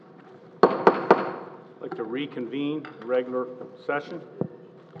like to reconvene the regular session.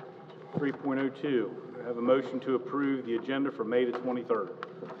 3.02, I have a motion to approve the agenda for May the 23rd.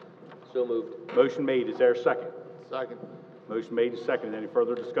 So moved. Motion made, is there a second? Second. Motion made and seconded. Any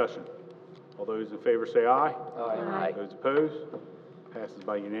further discussion? All those in favor say aye. Aye. Those opposed? Passes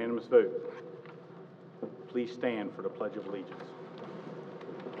by unanimous vote. Please stand for the Pledge of Allegiance.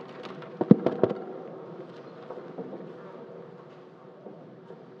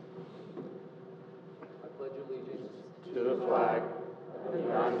 I pledge allegiance to the flag of the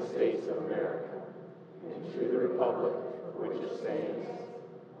United States of America and to the republic for which it stands,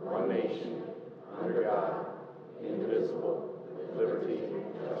 one nation, under God, indivisible, with liberty and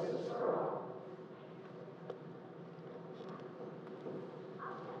justice for all.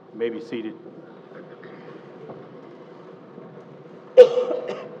 You may be seated.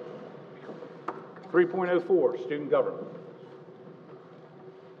 .04, student government.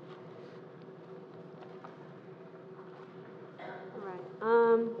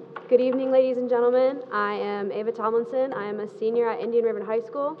 Good evening, ladies and gentlemen. I am Ava Tomlinson. I am a senior at Indian River High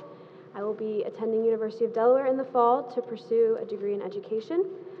School. I will be attending University of Delaware in the fall to pursue a degree in education.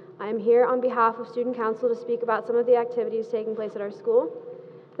 I am here on behalf of Student Council to speak about some of the activities taking place at our school.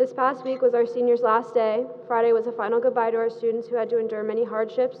 This past week was our seniors' last day. Friday was a final goodbye to our students who had to endure many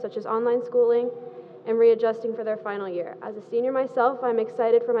hardships, such as online schooling and readjusting for their final year. As a senior myself, I'm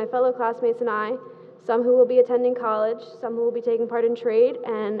excited for my fellow classmates and I, some who will be attending college, some who will be taking part in trade,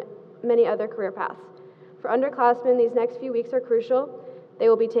 and many other career paths. For underclassmen, these next few weeks are crucial. They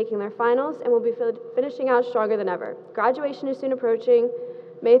will be taking their finals and will be finishing out stronger than ever. Graduation is soon approaching.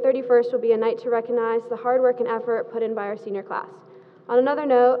 May 31st will be a night to recognize the hard work and effort put in by our senior class. On another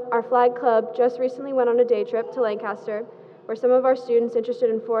note, our flag club just recently went on a day trip to Lancaster, where some of our students interested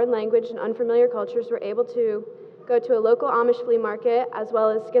in foreign language and unfamiliar cultures were able to go to a local Amish flea market as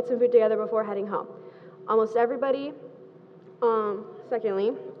well as get some food together before heading home. Almost everybody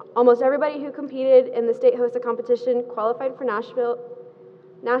who competed in the state-hosted competition qualified for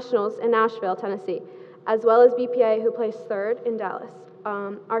nationals in Nashville, Tennessee, as well as BPA, who placed third in Dallas.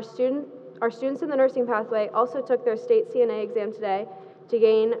 Our students in the nursing pathway also took their state CNA exam today to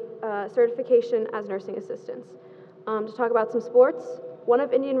gain certification as nursing assistants. To talk about some sports, one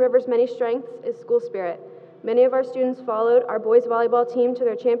of Indian River's many strengths is school spirit. Many of our students followed our boys volleyball team to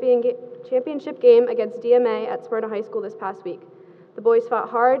their championship game against DMA at Smyrna High School this past week. The boys fought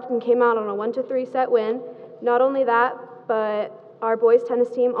hard and came out on a 1-3 set win. Not only that, but our boys tennis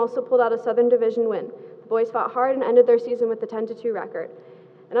team also pulled out a Southern Division win. The boys fought hard and ended their season with a 10-2 record.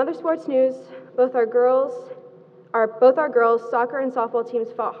 In other sports news, both our girls, soccer and softball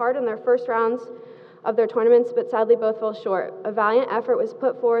teams fought hard in their first rounds of their tournaments, but sadly both fell short. A valiant effort was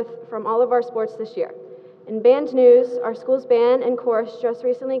put forth from all of our sports this year. In band news, our school's band and chorus just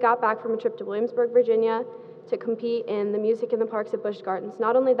recently got back from a trip to Williamsburg, Virginia to compete in the Music in the Parks at Busch Gardens.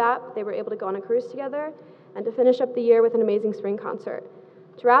 Not only that, but they were able to go on a cruise together and to finish up the year with an amazing spring concert.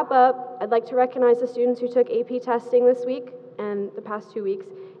 To wrap up, I'd like to recognize the students who took AP testing this week and the past 2 weeks.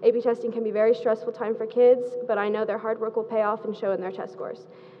 AP testing can be a very stressful time for kids, but I know their hard work will pay off and show in their test scores.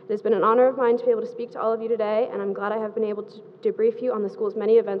 It has been an honor of mine to be able to speak to all of you today, and I'm glad I have been able to debrief you on the school's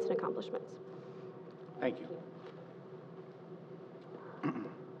many events and accomplishments. Thank you.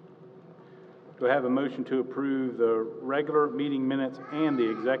 Do I have a motion to approve the regular meeting minutes and the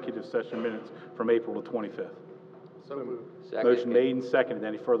executive session minutes from April the 25th? So moved. Second. Motion made and seconded.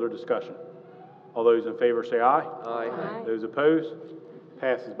 Any further discussion? All those in favor say aye. Aye. Those opposed?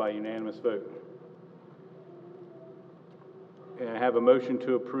 Passes by unanimous vote. And I have a motion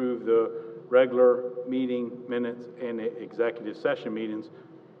to approve the regular meeting minutes and the executive session minutes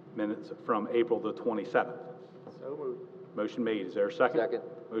from April the 27th. So moved. Motion made. Is there a second? Second.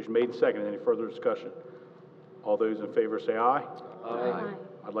 Motion made and seconded. Any further discussion? All those in favor say aye. Aye.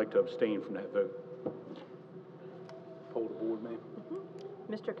 I'd like to abstain from that vote. Poll the board, ma'am.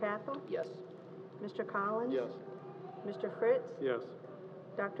 Mr. Cathell? Yes. Mr. Collins? Yes. Mr. Fritz? Yes.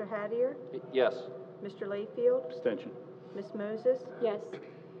 Dr. Hattier? Yes. Mr. Layfield? Abstention. Ms. Moses? Yes.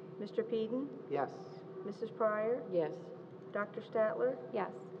 Mr. Peden? Yes. Mrs. Pryor? Yes. Dr. Statler?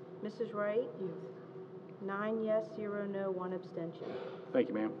 Yes. Mrs. Wright? Yes. 9 yes, 0 no, 1 abstention. Thank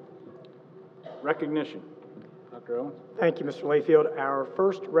you, ma'am. Recognition. Dr. Owens? Thank you, Mr. Layfield. Our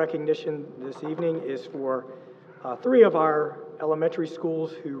first recognition this evening is for 3 of our elementary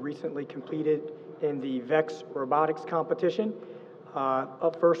schools who recently completed in the VEX robotics competition.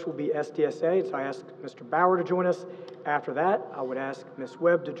 Up first will be SDSA, so I ask Mr. Bauer to join us. After that, I would ask Ms.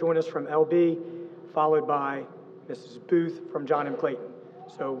 Webb to join us from LB, followed by Mrs. Booth from John M. Clayton.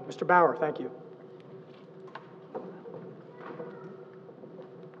 So, Mr. Bauer, thank you.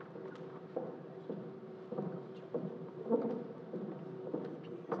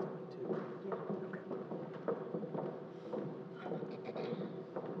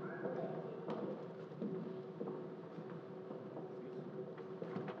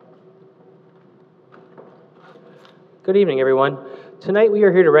 Good evening, everyone. Tonight we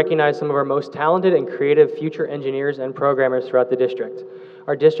are here to recognize some of our most talented and creative future engineers and programmers throughout the district.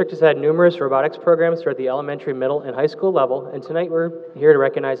 Our district has had numerous robotics programs throughout the elementary, middle, and high school level, and tonight we're here to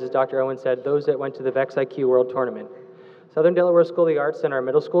recognize, as Dr. Owen said, those that went to the VEX IQ World Tournament. Southern Delaware School of the Arts sent our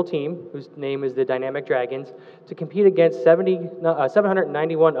middle school team, whose name is the Dynamic Dragons, to compete against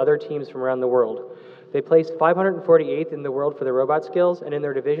 791 other teams from around the world. They placed 548th in the world for their robot skills, and in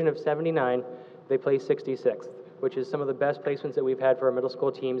their division of 79, they placed 66th, which is some of the best placements that we've had for our middle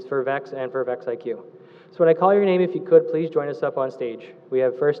school teams for VEX and for VEX IQ. So when I call your name, if you could, please join us up on stage. We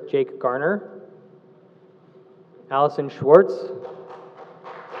have first Jake Garner, Allison Schwartz,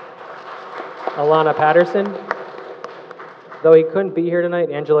 Alana Patterson. Though he couldn't be here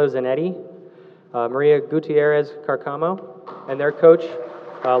tonight, Angelo Zanetti, Maria Gutierrez Carcamo, and their coach,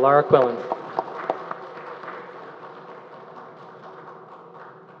 Laura Quillen.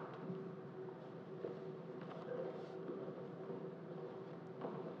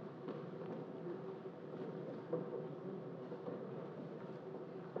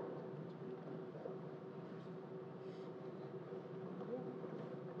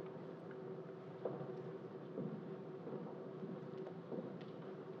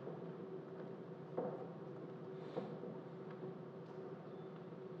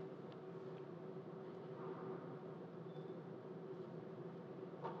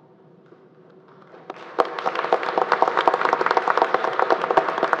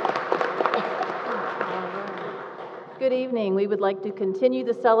 Good evening. We would like to continue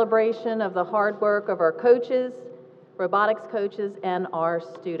the celebration of the hard work of our coaches, robotics coaches, and our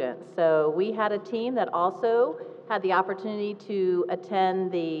students. So we had a team that also had the opportunity to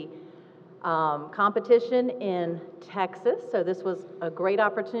attend the competition in Texas. So this was a great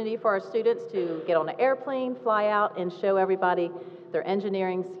opportunity for our students to get on an airplane, fly out, and show everybody their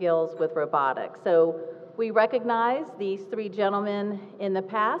engineering skills with robotics. So we recognize these three gentlemen in the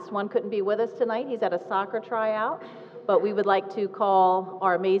past. One couldn't be with us tonight. He's at a soccer tryout. But we would like to call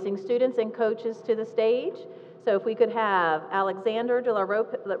our amazing students and coaches to the stage. So if we could have Alexander de la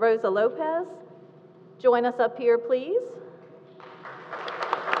Rosa Lopez join us up here, please.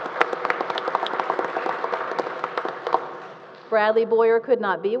 Bradley Boyer could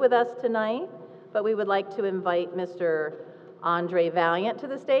not be with us tonight, but we would like to invite Mr. Andre Valiant to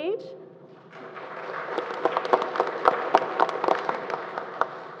the stage.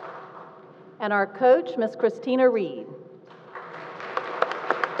 And our coach, Miss Christina Reed.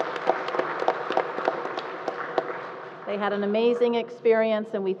 They had an amazing experience,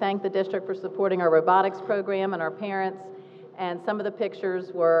 and we thank the district for supporting our robotics program and our parents, and some of the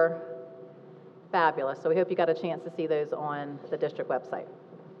pictures were fabulous. So we hope you got a chance to see those on the district website.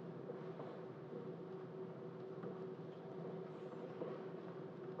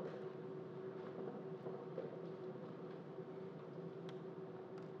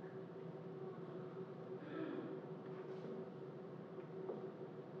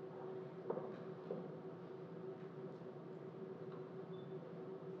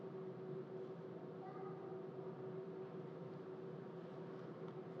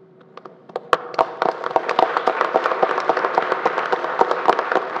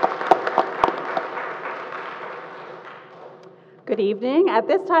 Good evening. At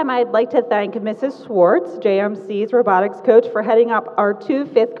this time, I'd like to thank Mrs. Schwartz, JMC's robotics coach, for heading up our two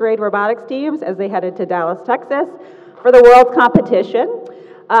fifth-grade robotics teams as they headed to Dallas, Texas for the World Competition.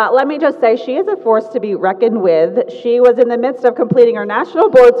 Let me just say, she is a force to be reckoned with. She was in the midst of completing her national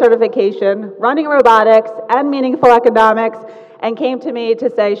board certification, running robotics and meaningful economics, and came to me to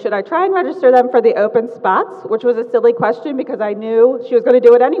say, should I try and register them for the open spots, which was a silly question because I knew she was going to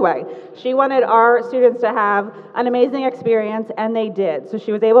do it anyway. She wanted our students to have an amazing experience, and they did. So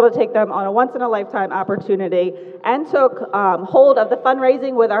she was able to take them on a once-in-a-lifetime opportunity and took hold of the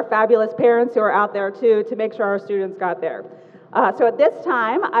fundraising with our fabulous parents who are out there, too, to make sure our students got there. So at this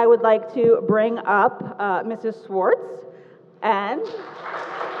time, I would like to bring up Mrs. Schwartz, and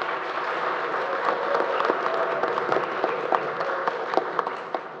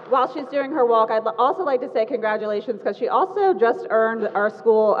while she's doing her walk, I'd also like to say congratulations because she also just earned our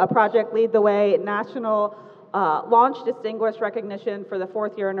school a Project Lead the Way National Launch Distinguished Recognition for the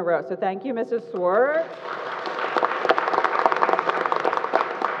 4th year in a row. So thank you, Mrs. Schwartz.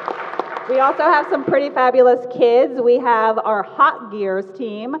 We also have some pretty fabulous kids. We have our Hot Gears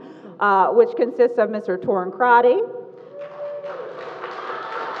team, which consists of Mr. Torrin Crotty.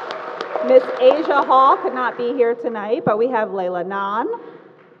 Miss Asia Hall could not be here tonight, but we have Layla Nan.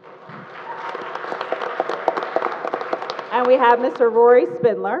 And we have Mr. Rory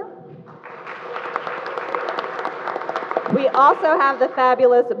Spindler. We also have the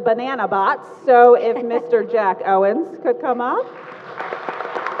fabulous Banana Bots, so if Mr. Jack Owens could come up.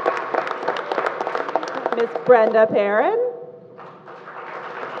 Miss Brenda Perrin.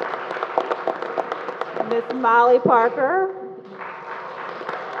 Miss Molly Parker.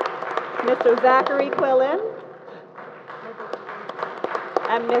 Mr. Zachary Quillen.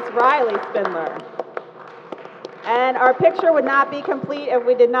 And Miss Riley Spindler. And our picture would not be complete if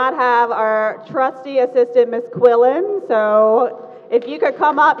we did not have our trusty assistant, Miss Quillen. So if you could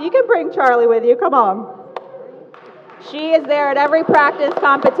come up, you can bring Charlie with you. Come on. She is there at every practice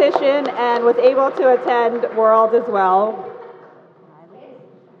competition and was able to attend World as well.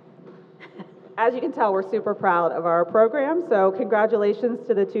 As you can tell, we're super proud of our program. So congratulations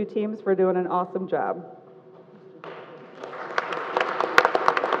to the two teams for doing an awesome job.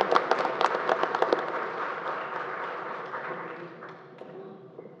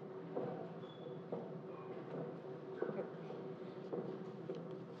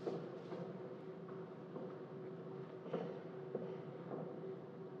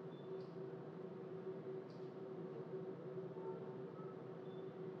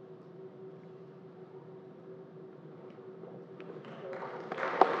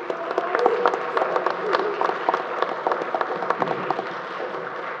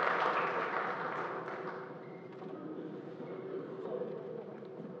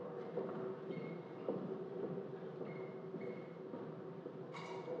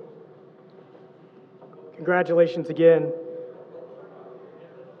 Congratulations again.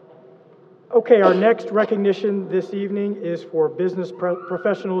 Okay, our next recognition this evening is for Business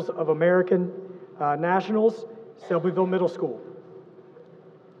Professionals of American Nationals, Selbyville Middle School.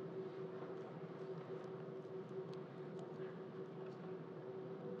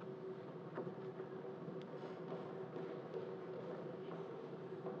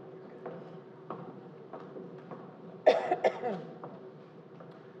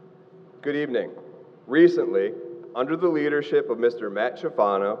 Good evening. Recently, under the leadership of Mr. Matt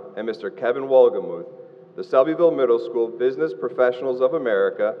Schifano and Mr. Kevin Wolgemuth, the Selbyville Middle School Business Professionals of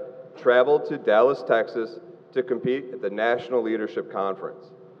America traveled to Dallas, Texas to compete at the National Leadership Conference.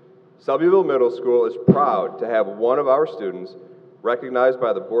 Selbyville Middle School is proud to have one of our students recognized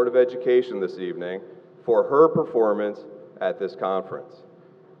by the Board of Education this evening for her performance at this conference.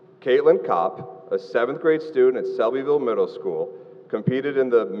 Caitlin Kopp, a 7th grade student at Selbyville Middle School, competed in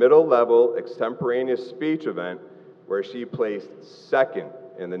the middle-level extemporaneous speech event where she placed 2nd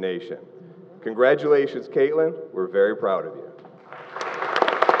in the nation. Congratulations, Caitlin. We're very proud of you.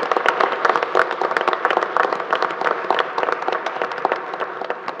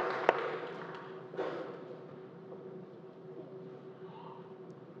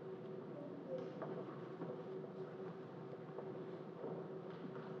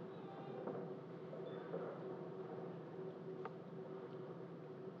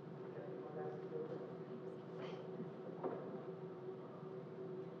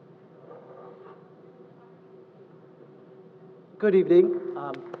 Good evening.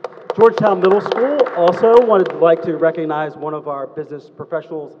 Georgetown Middle School also wanted like to recognize one of our Business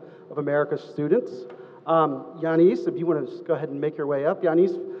Professionals of America students. Yanis, if you want to go ahead and make your way up.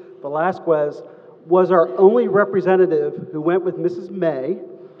 Yanis Velasquez was our only representative who went with Mrs. May,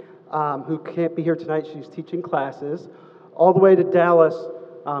 who can't be here tonight. She's teaching classes, all the way to Dallas.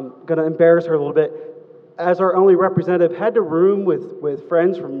 Going to embarrass her a little bit. As our only representative, had to room with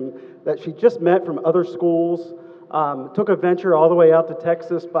friends that she just met from other schools. Took a venture all the way out to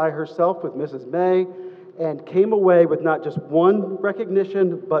Texas by herself with Mrs. May, and came away with not just one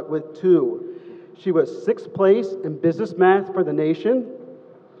recognition, but with 2. She was 6th place in business math for the nation,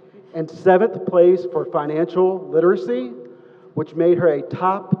 and 7th place for financial literacy, which made her a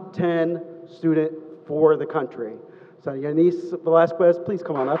top 10 student for the country. So Yanis Velasquez, please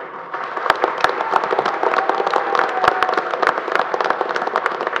come on up.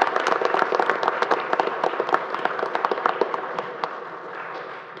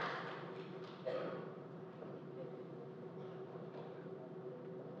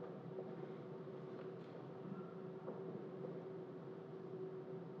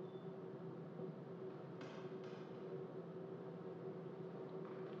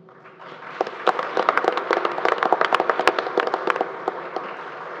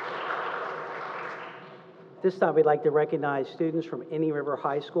 This time, we'd like to recognize students from Indian River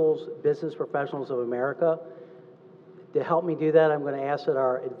High School's Business Professionals of America. To help me do that, I'm going to ask that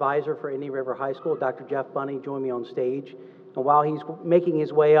our advisor for Indian River High School, Dr. Jeff Bunny, join me on stage. And while he's making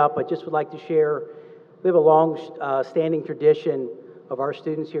his way up, I just would like to share, we have a long-standing tradition of our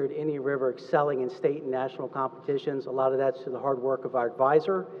students here at Indian River excelling in state and national competitions. A lot of that's to the hard work of our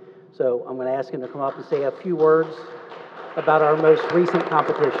advisor. So I'm going to ask him to come up and say a few words. about our most recent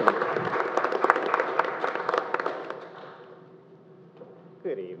competition.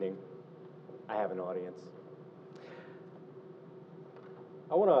 Good evening. I have an audience.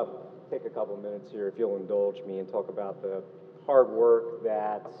 I want to take a couple minutes here, if you'll indulge me, and talk about the hard work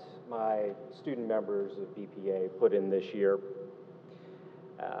that my student members of BPA put in this year.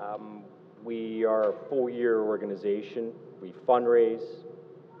 We are a full-year organization. We fundraise.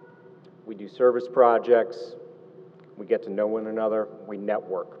 We do service projects. We get to know one another. We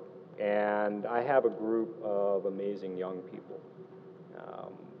network. And I have a group of amazing young people.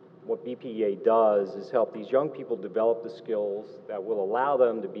 What BPA does is help these young people develop the skills that will allow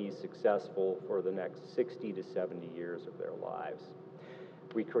them to be successful for the next 60 to 70 years of their lives.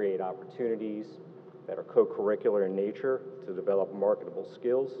 We create opportunities that are co-curricular in nature to develop marketable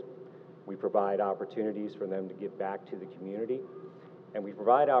skills. We provide opportunities for them to give back to the community, and we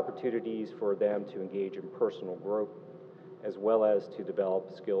provide opportunities for them to engage in personal growth as well as to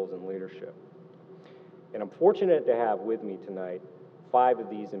develop skills in leadership. And I'm fortunate to have with me tonight 5 of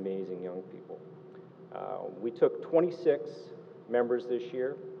these amazing young people. We took 26 members this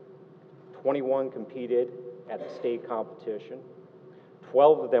year. 21 competed at the state competition.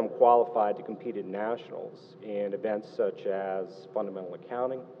 12 of them qualified to compete at nationals in events such as fundamental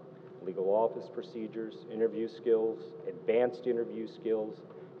accounting, legal office procedures, interview skills, advanced interview skills,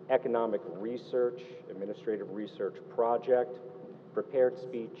 economic research, administrative research project, prepared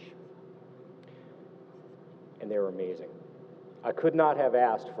speech, and they were amazing. I could not have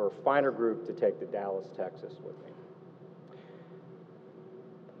asked for a finer group to take to Dallas, Texas with me.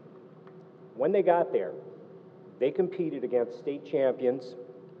 When they got there, they competed against state champions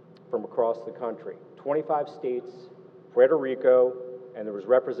from across the country, 25 states, Puerto Rico, and there was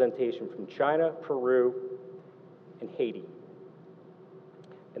representation from China, Peru, and Haiti.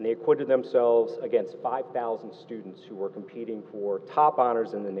 And they acquitted themselves against 5,000 students who were competing for top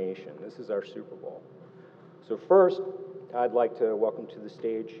honors in the nation. This is our Super Bowl. So first, I'd like to welcome to the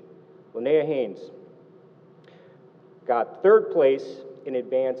stage Linnea Haynes. Got 3rd place in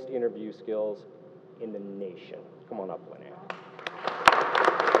advanced interview skills in the nation. Come on up, Linnea.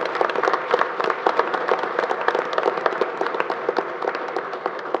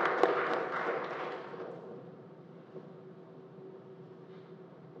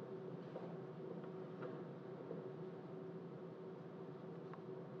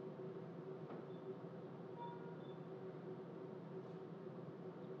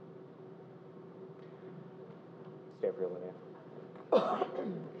 Stay up here, Linnea.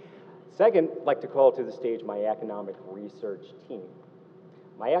 Second, I'd like to call to the stage my economic research team.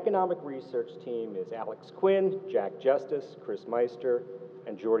 My economic research team is Alex Quinn, Jack Justice, Chris Meister,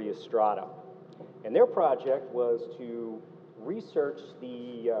 and Jordi Estrada. And their project was to research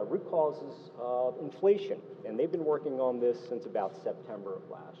the root causes of inflation. And they've been working on this since about September of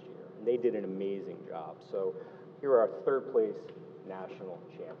last year. And they did an amazing job. So here are our 3rd place national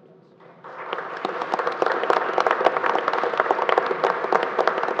champions.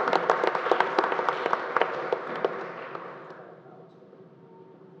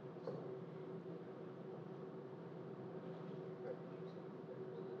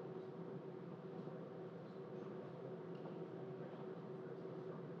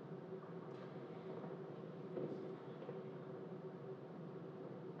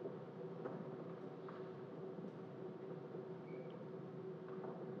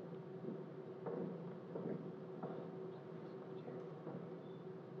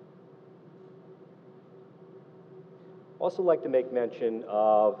 Also like to make mention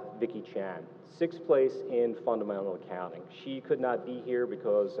of Vicki Chan, 6th place in fundamental accounting. She could not be here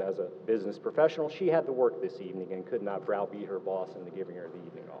because as a business professional, she had to work this evening and could not browbeat her boss into giving her the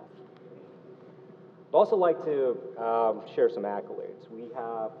evening off. I'd also like to share some accolades. We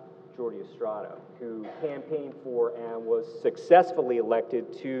have Jordi Estrada, who campaigned for and was successfully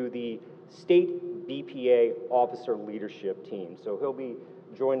elected to the state BPA officer leadership team. So he'll be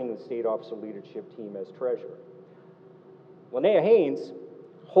joining the state officer leadership team as treasurer. Linnea Haynes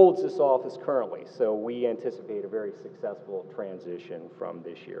holds this office currently, so we anticipate a very successful transition from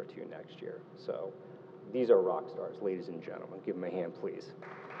this year to next year. So these are rock stars, ladies and gentlemen. Give them a hand, please.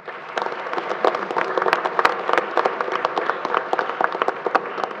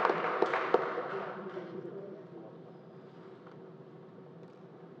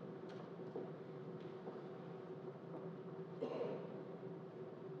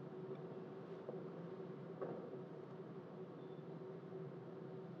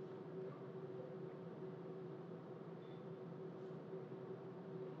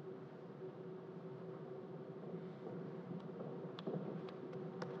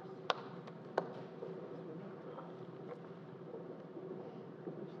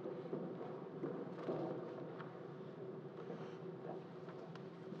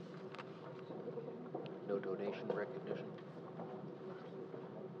 recognition.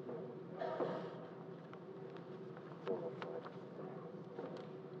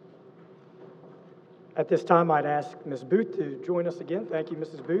 At this time, I'd ask Ms. Booth to join us again. Thank you,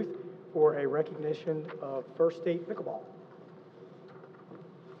 Mrs. Booth, for a recognition of First State Pickleball.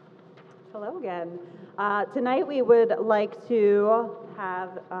 Hello again. Tonight we would like to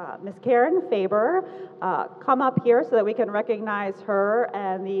have Ms. Karen Faber come up here so that we can recognize her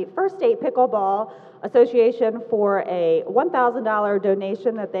and the First State Pickleball Association for a $1,000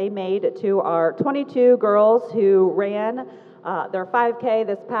 donation that they made to our 22 girls who ran their 5K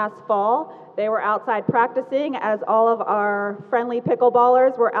this past fall. They were outside practicing as all of our friendly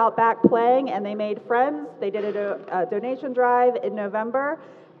pickleballers were out back playing, and they made friends. They did a donation drive in November,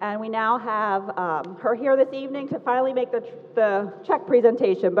 and we now have her here this evening to finally make the check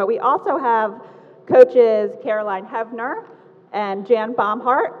presentation. But we also have coaches Caroline Hevner and Jan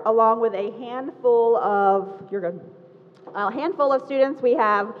Baumhart, along with a handful of students. We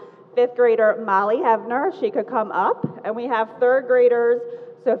have fifth grader Molly Hevner, she could come up, and we have third graders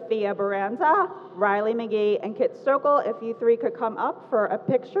Sophia Baranza, Riley McGee, and Kit Stokel. If you three could come up for a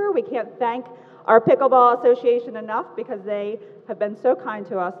picture. We can't thank our Pickleball Association enough because they have been so kind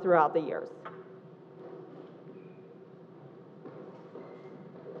to us throughout the years.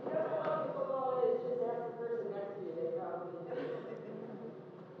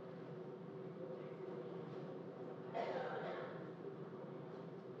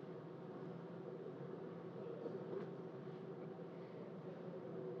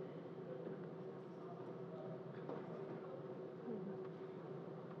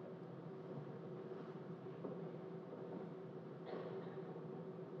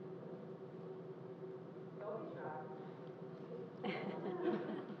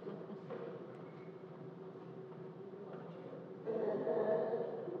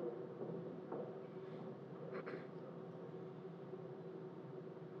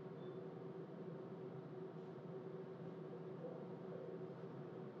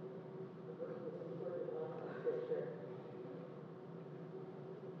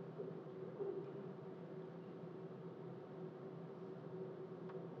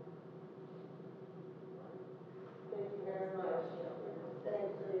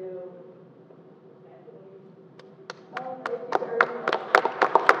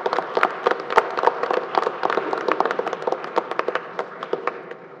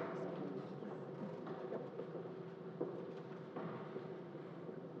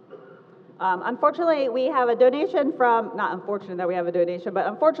 Unfortunately, we have a donation from, not unfortunate that we have a donation, but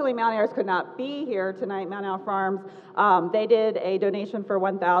unfortunately Mount Ayers could not be here tonight, Mount Ayers Farms. They did a donation for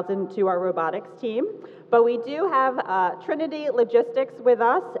 $1,000 to our robotics team. But we do have Trinity Logistics with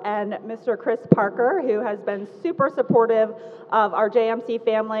us and Mr. Chris Parker, who has been super supportive of our JMC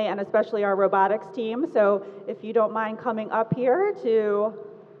family and especially our robotics team. So if you don't mind coming up here to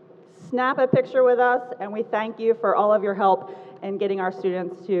snap a picture with us, and we thank you for all of your help in getting our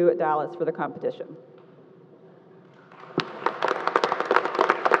students to Dallas for the competition.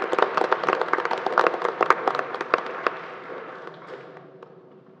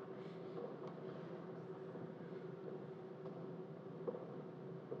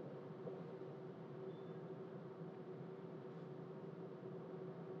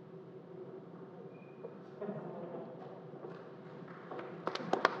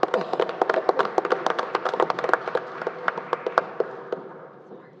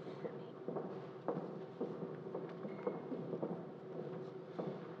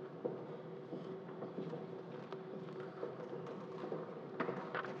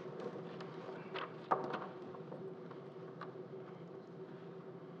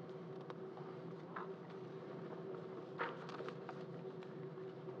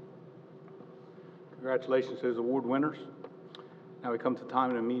 Congratulations to those award winners. Now we come to the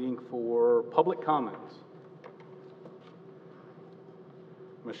time in the meeting for public comments.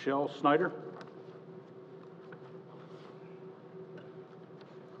 Michelle Snyder.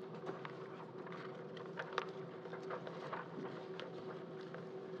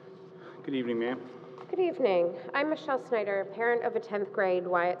 Good evening, ma'am. Good evening. I'm Michelle Snyder, parent of a 10th grade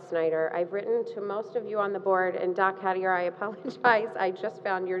Wyatt Snyder. I've written to most of you on the board, and Doc Hattier, I apologize. I just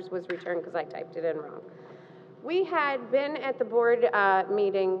found yours was returned because I typed it in wrong. We had been at the board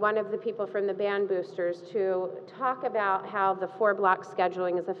meeting, one of the people from the Band Boosters, to talk about how the 4-block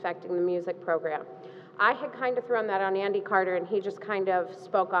scheduling is affecting the music program. I had kind of thrown that on Andy Carter, and he just kind of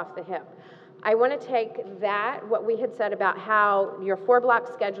spoke off the hip. I want to take that, what we had said about how your 4-block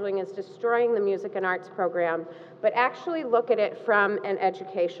scheduling is destroying the music and arts program, but actually look at it from an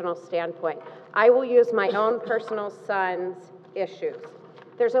educational standpoint. I will use my own personal son's issues.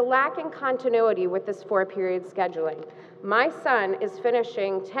 There's a lack in continuity with this 4-period scheduling. My son is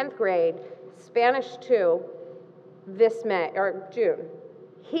finishing 10th grade Spanish 2 this May, or June.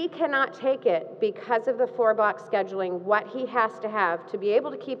 He cannot take it because of the 4-block scheduling, what he has to have to be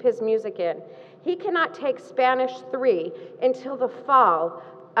able to keep his music in. He cannot take Spanish 3 until the fall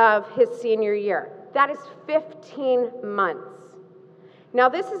of his senior year. That is 15 months. Now,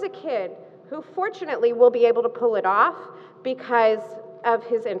 this is a kid who fortunately will be able to pull it off because of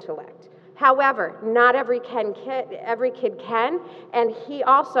his intellect. However, not every kid can, and he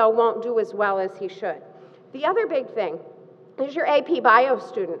also won't do as well as he should. The other big thing is your AP Bio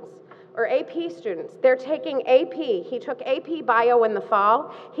students or AP students. They're taking AP. He took AP Bio in the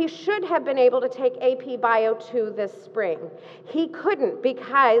fall. He should have been able to take AP Bio 2 this spring. He couldn't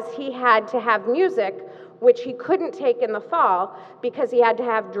because he had to have music, which he couldn't take in the fall because he had to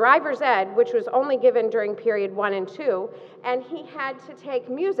have driver's ed, which was only given during period 1 and 2, and he had to take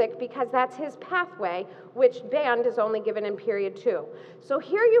music because that's his pathway, which band is only given in period 2. So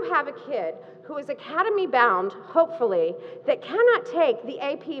here you have a kid who is academy bound, hopefully, that cannot take the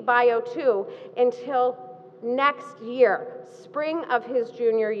AP Bio 2 until next year, spring of his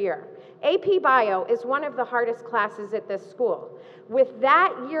junior year. AP Bio is one of the hardest classes at this school. With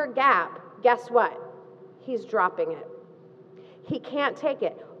that year gap, guess what? He's dropping it. He can't take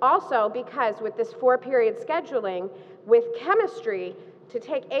it. Also, because with this 4-period scheduling, with chemistry, to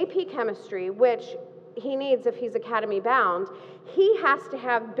take AP chemistry, which he needs if he's academy bound, he has to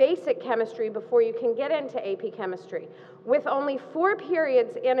have basic chemistry before you can get into AP chemistry. With only 4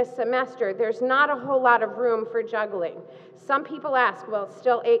 periods in a semester, there's not a whole lot of room for juggling. Some people ask, well, it's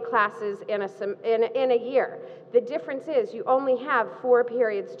still 8 classes in a year. The difference is you only have 4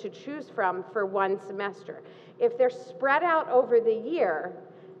 periods to choose from for 1 semester. If they're spread out over the year,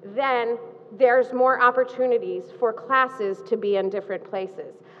 then there's more opportunities for classes to be in different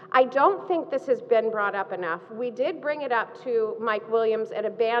places. I don't think this has been brought up enough. We did bring it up to Mike Williams at a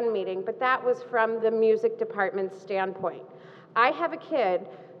band meeting, but that was from the music department's standpoint. I have a kid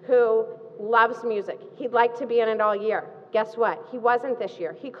who loves music. He'd like to be in it all year. Guess what? He wasn't this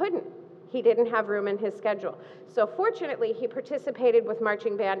year. He couldn't. He didn't have room in his schedule. So fortunately, he participated with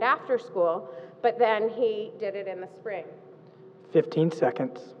marching band after school, but then he did it in the spring. 15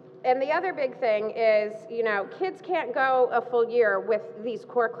 seconds. And the other big thing is, you know, kids can't go a full year with these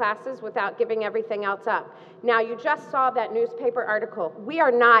core classes without giving everything else up. Now, you just saw that newspaper article. We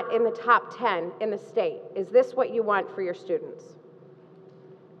are not in the top 10 in the state. Is this what you want for your students?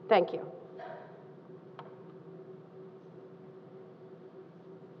 Thank you.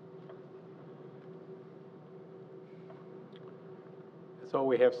 That's all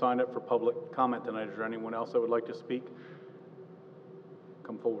we have signed up for public comment tonight. Is there anyone else that would like to speak?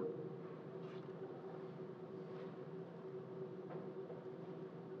 Come forward.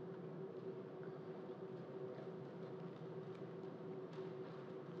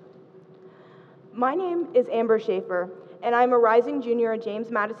 My name is Amber Schaefer, and I'm a rising junior at James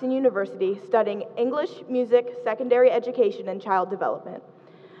Madison University studying English, music, secondary education, and child development.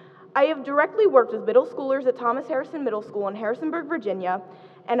 I have directly worked with middle schoolers at Thomas Harrison Middle School in Harrisonburg, Virginia,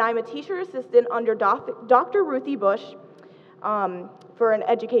 and I'm a teacher assistant under Dr. Ruthie Bush for an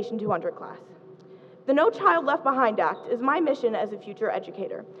Education 200 class. The No Child Left Behind Act is my mission as a future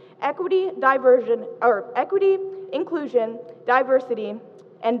educator. Equity, inclusion, diversity,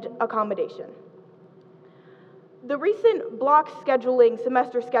 and accommodation. The recent block scheduling,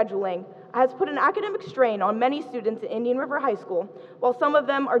 semester scheduling, has put an academic strain on many students at Indian River High School, while some of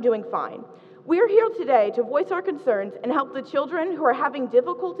them are doing fine. We are here today to voice our concerns and help the children who are having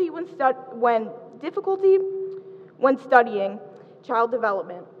difficulty when studying child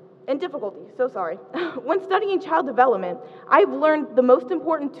development. When studying child development, I've learned the most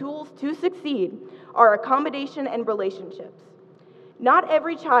important tools to succeed are accommodation and relationships. Not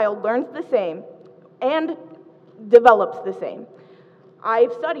every child learns the same and develops the same.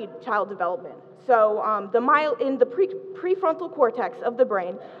 I've studied child development. So in the prefrontal cortex of the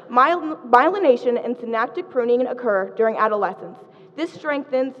brain, myelination and synaptic pruning occur during adolescence. This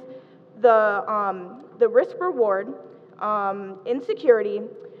strengthens the risk-reward, insecurity,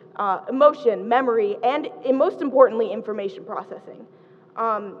 emotion, memory, and most importantly, information processing.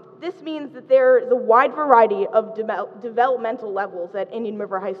 This means that there is a wide variety of developmental levels at Indian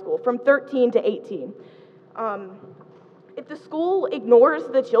River High School, from 13 to 18. If the school ignores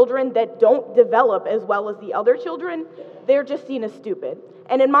the children that don't develop as well as the other children, they're just seen as stupid.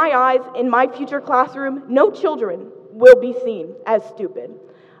 And in my eyes, in my future classroom, no children will be seen as stupid.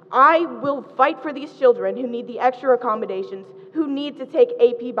 I will fight for these children who need the extra accommodations, who need to take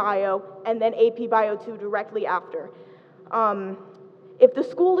AP Bio and then AP Bio 2 directly after. If the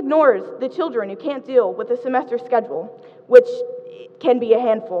school ignores the children who can't deal with the semester schedule, which can be a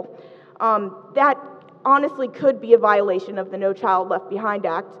handful, that honestly could be a violation of the No Child Left Behind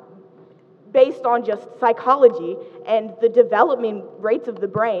Act based on just psychology and the development rates of the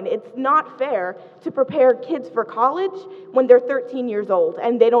brain. It's not fair to prepare kids for college when they're 13 years old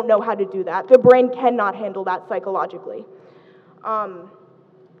and they don't know how to do that. Their brain cannot handle that psychologically.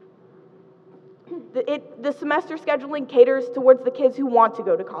 The semester scheduling caters towards the kids who want to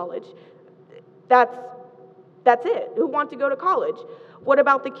go to college. That's it, who want to go to college. What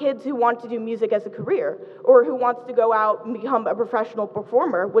about the kids who want to do music as a career, or who wants to go out and become a professional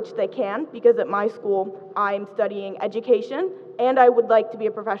performer, which they can, because at my school I'm studying education and I would like to be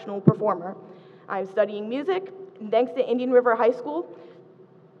a professional performer. I'm studying music, and thanks to Indian River High School,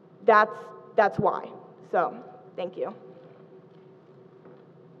 that's why. So, thank you.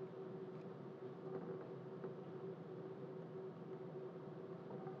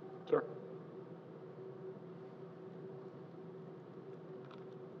 Sir?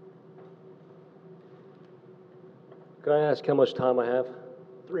 Can I ask how much time I have?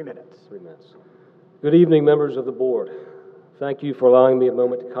 3 minutes. 3 minutes. Good evening, members of the board. Thank you for allowing me a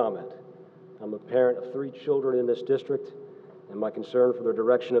moment to comment. I'm a parent of 3 children in this district, and my concern for the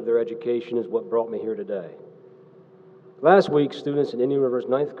direction of their education is what brought me here today. Last week, students in Indian River's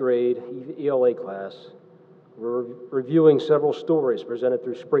 9th grade ELA class were reviewing several stories presented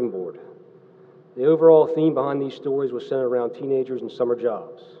through Springboard. The overall theme behind these stories was centered around teenagers and summer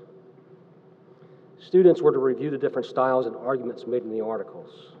jobs. Students were to review the different styles and arguments made in the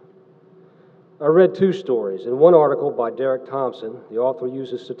articles. I read 2 stories. In one article by Derek Thompson, the author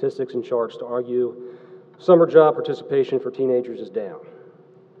uses statistics and charts to argue summer job participation for teenagers is down.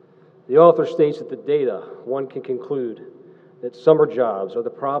 The author states that the data, one can conclude that summer jobs are the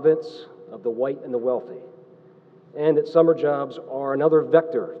province of the white and the wealthy, and that summer jobs are another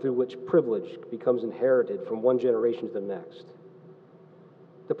vector through which privilege becomes inherited from one generation to the next.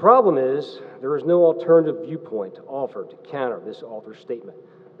 The problem is there is no alternative viewpoint offered to counter this author's statement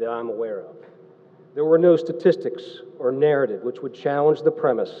that I'm aware of. There were no statistics or narrative which would challenge the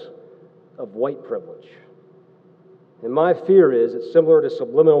premise of white privilege. And my fear is that similar to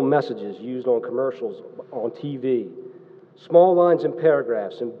subliminal messages used on commercials on TV, small lines and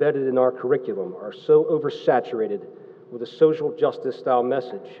paragraphs embedded in our curriculum are so oversaturated with a social justice style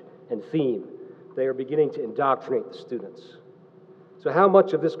message and theme, they are beginning to indoctrinate the students. So how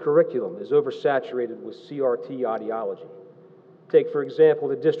much of this curriculum is oversaturated with CRT ideology? Take, for example,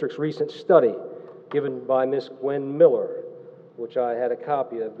 the district's recent study given by Ms. Gwen Miller, which I had a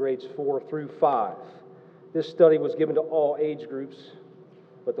copy of, grades 4 through 5. This study was given to all age groups,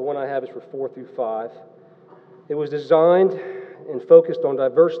 but the one I have is for 4 through 5. It was designed and focused on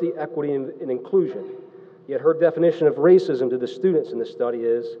diversity, equity, and inclusion, yet her definition of racism to the students in the study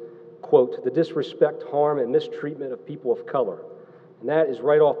is, quote, the disrespect, harm, and mistreatment of people of color. And that is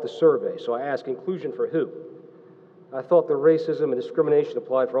right off the survey. So I ask, inclusion for who? I thought that racism and discrimination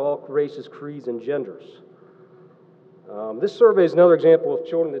applied for all races, creeds, and genders. This survey is another example of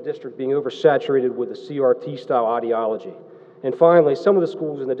children in the district being oversaturated with a CRT-style ideology. And finally, some of the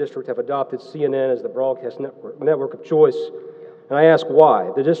schools in the district have adopted CNN as the broadcast network of choice. And I ask why.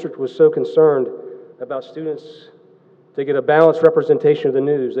 The district was so concerned about students to get a balanced representation of the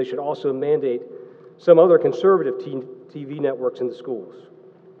news, they should also mandate some other conservative TV networks in the schools.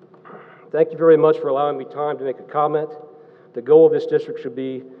 Thank you very much for allowing me time to make a comment. The goal of this district should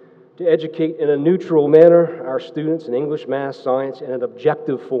be to educate in a neutral manner our students in English, math, science, and an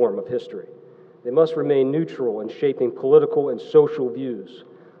objective form of history. They must remain neutral in shaping political and social views.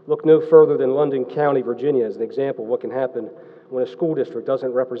 Look no further than London County, Virginia, as an example of what can happen when a school district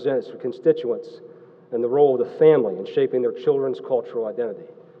doesn't represent its constituents and the role of the family in shaping their children's cultural identity.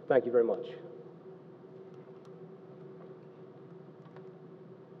 Thank you very much.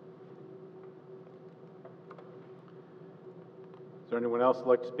 Is there anyone else who'd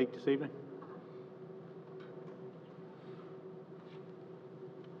like to speak this evening?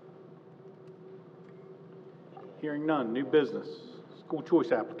 Hearing none, new business, school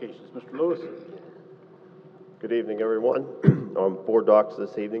choice applications. Mr. Lewis? Good evening, everyone. On board docs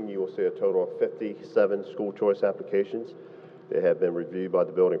this evening, you will see a total of 57 school choice applications. They have been reviewed by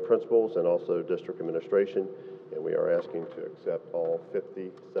the building principals and also district administration, and we are asking to accept all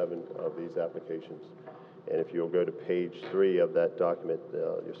 57 of these applications. And if you'll go to page 3 of that document,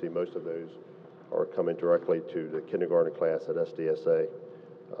 you'll see most of those are coming directly to the kindergarten class at SDSA.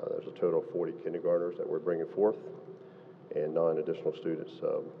 There's a total of 40 kindergartners that we're bringing forth and 9 additional students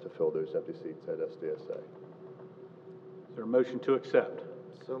to fill those empty seats at SDSA. Is there a motion to accept?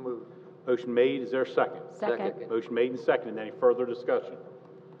 So moved. Motion made, is there a second? Second. Motion made and seconded. Any further discussion?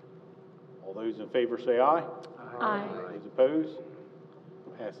 All those in favor say aye. Aye. Those opposed?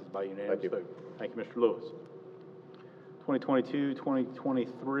 Passes by unanimous vote. Thank you, Mr. Lewis.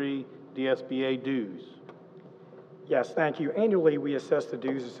 2022-2023 DSBA dues. Yes, thank you. Annually, we assess the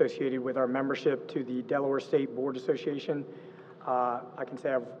dues associated with our membership to the Delaware State Board Association. I can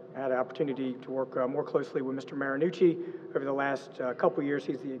say I've had an opportunity to work more closely with Mr. Marinucci over the last couple years.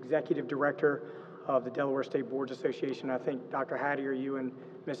 He's the executive director of the Delaware State Boards Association. I think Dr. Hattier, you and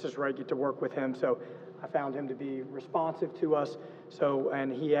Mrs. Wright get to work with him, so I found him to be responsive to us. So,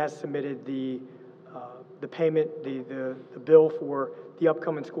 and he has submitted the payment, the bill for the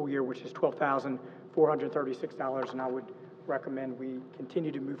upcoming school year, which is $12,436, and I would recommend we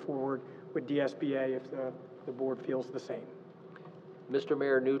continue to move forward with DSBA if the board feels the same. Mr.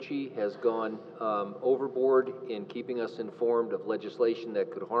 Marinucci has gone overboard in keeping us informed of legislation that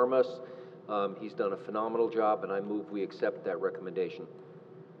could harm us. He's done a phenomenal job, and I move we accept that recommendation.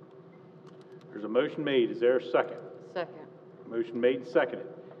 There's a motion made. Is there a second? Second. Motion made and seconded.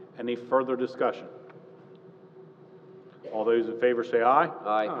 Any further discussion? All those in favor say aye.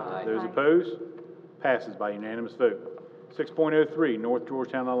 Aye. Those opposed? Passes by unanimous vote. 6.03, North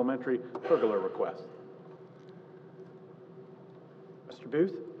Georgetown Elementary pergola request. Mr.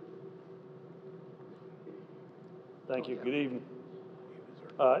 Booth? Thank you. Good evening.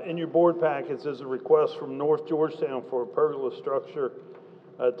 In your board packets is a request from North Georgetown for a pergola structure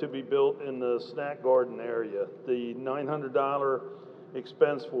to be built in the snack garden area. The $900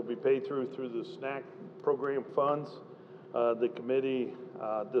 expense will be paid through the snack program funds. The committee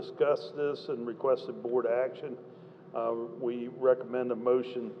discussed this and requested board action. We recommend a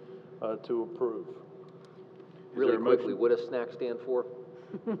motion to approve. Really quickly, what does SNAC stand for?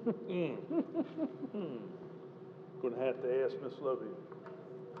 Going to have to ask Ms. Lovey.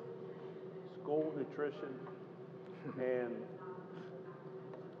 School nutrition and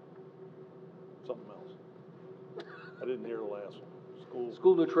something else. I didn't hear the last one.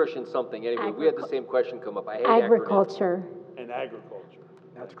 School nutrition something. Anyway, we had the same question come up. I hate Agriculture. And agriculture.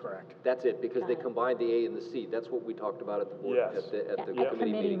 That's correct. That's it, because they combined the A and the C. That's what we talked about at the board, Yes. at the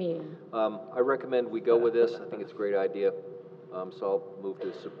committee meeting. I recommend we go with this. I think it's a great idea, so I'll move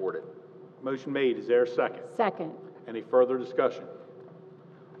to support it. Motion made. Is there a second? Second. Any further discussion?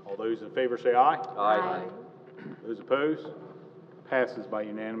 All those in favor say aye. Aye. Those opposed? Passes by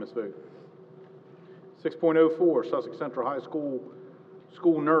unanimous vote. 6.04, Sussex Central High School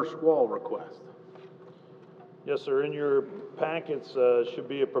nurse wall request. Yes, sir. In your packets should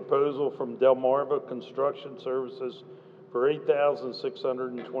be a proposal from Delmarva Construction Services for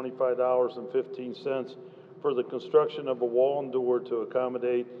 $8,625.15 for the construction of a wall and door to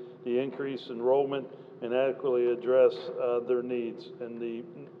accommodate the increased enrollment and adequately address their needs in the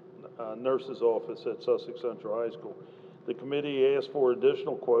nurse's office at Sussex Central High School. The committee asked for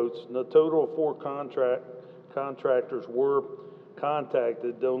additional quotes, and a total of 4 contractors were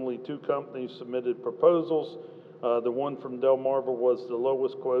contacted. Only 2 companies submitted proposals. The one from Delmarva was the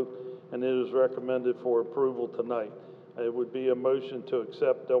lowest quote, and it is recommended for approval tonight. It would be a motion to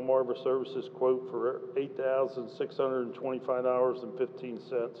accept Delmarva Services quote for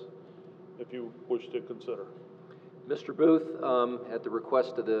 $8,625.15, if you wish to consider. Mr. Booth, at the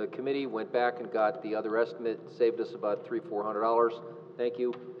request of the committee, went back and got the other estimate, saved us about $300-400. Thank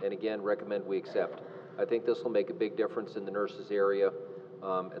you, and again, recommend we accept. I think this will make a big difference in the nurses area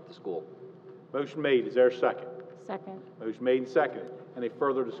at the school. Motion made. Is there a second? Second. Motion made and seconded. Any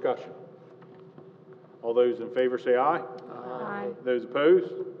further discussion? All those in favor say aye. Aye. Those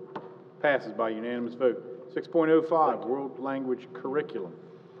opposed? Passes by unanimous vote. 6.05, World Language Curriculum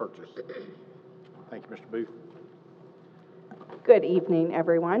purchase. Thank you, Mr. Booth. Good evening,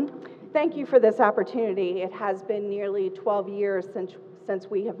 everyone. Thank you for this opportunity. It has been nearly 12 years since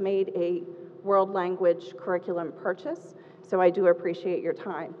we have made a world language curriculum purchase, so I do appreciate your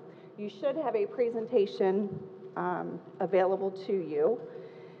time. You should have a presentation available to you.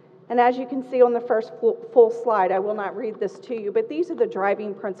 And as you can see on the first full slide, I will not read this to you, but these are the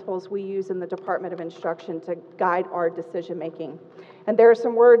driving principles we use in the Department of Instruction to guide our decision making. And there are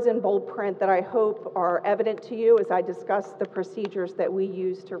some words in bold print that I hope are evident to you as I discuss the procedures that we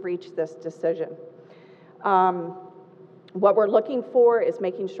use to reach this decision. What we're looking for is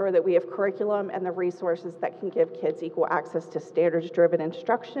making sure that we have curriculum and the resources that can give kids equal access to standards-driven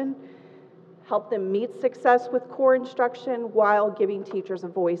instruction, help them meet success with core instruction while giving teachers a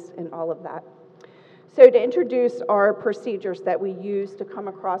voice in all of that. So to introduce our procedures that we use to come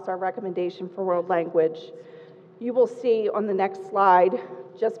across our recommendation for world language, You will see on the next slide,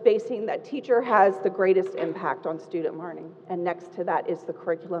 just basing that teacher has the greatest impact on student learning, and next to that is the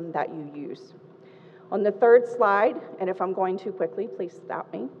curriculum that you use. On the third slide, and if I'm going too quickly, please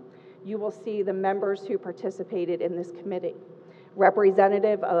stop me, you will see the members who participated in this committee,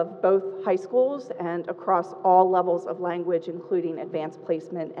 representative of both high schools and across all levels of language, including advanced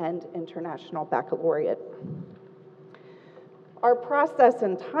placement and international baccalaureate. Our process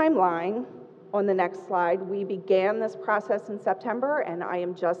and timeline on the next slide, we began this process in September, and I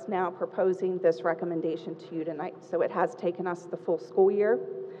am just now proposing this recommendation to you tonight. So it has taken us the full school year.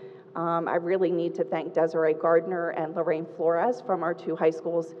 I really need to thank Desiree Gardner and Lorraine Flores from our two high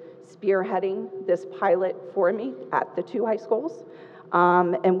schools spearheading this pilot for me at the two high schools.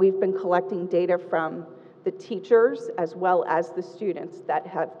 And we've been collecting data from the teachers as well as the students that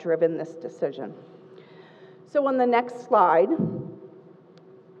have driven this decision. So on the next slide,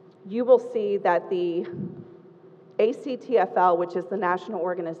 you will see that the ACTFL, which is the national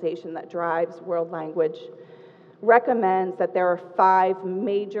organization that drives world language, recommends that there are 5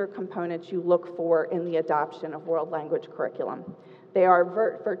 major components you look for in the adoption of world language curriculum. They are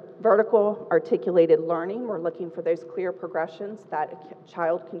vertical articulated learning. We're looking for those clear progressions that a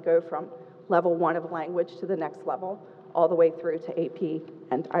child can go from level 1 of language to the next level, all the way through to AP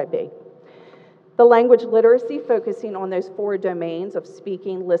and IB. The language literacy, focusing on those 4 domains of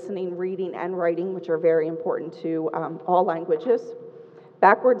speaking, listening, reading, and writing, which are very important to all languages.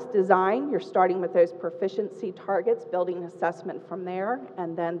 Backwards design, you're starting with those proficiency targets, building assessment from there,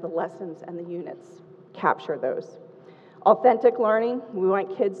 and then the lessons and the units capture those. Authentic learning, we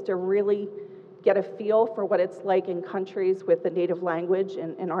want kids to really get a feel for what it's like in countries with the native language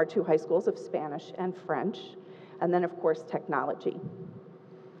in our two high schools of Spanish and French, and then of course technology.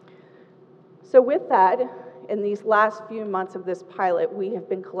 So with that, in these last few months of this pilot, we have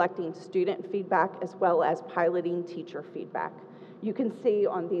been collecting student feedback as well as piloting teacher feedback. You can see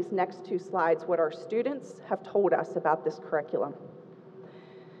on these next 2 slides what our students have told us about this curriculum.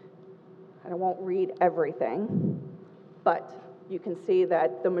 And I won't read everything, but you can see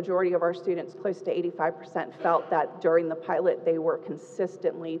that the majority of our students, close to 85%, felt that during the pilot they were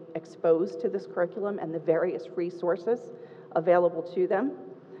consistently exposed to this curriculum and the various resources available to them.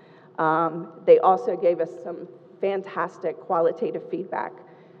 They also gave us some fantastic qualitative feedback.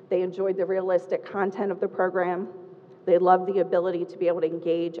 They enjoyed the realistic content of the program. They loved the ability to be able to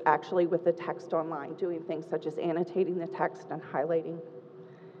engage actually with the text online, doing things such as annotating the text and highlighting.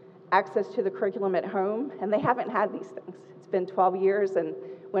 Access to the curriculum at home, and they haven't had these things. It's been 12 years, and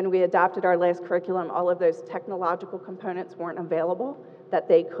when we adopted our last curriculum, all of those technological components weren't available that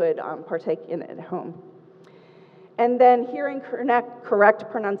they could partake in at home. And then hearing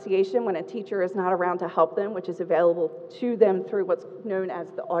correct pronunciation when a teacher is not around to help them, which is available to them through what's known as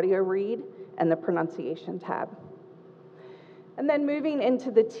the audio read and the pronunciation tab. And then moving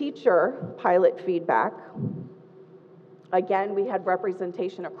into the teacher pilot feedback, again, we had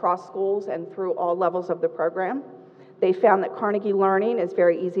representation across schools and through all levels of the program. They found that Carnegie Learning is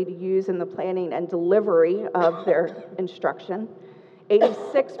very easy to use in the planning and delivery of their instruction.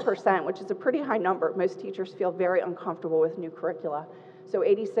 86%, which is a pretty high number. Most teachers feel very uncomfortable with new curricula. So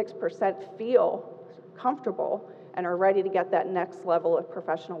 86% feel comfortable and are ready to get that next level of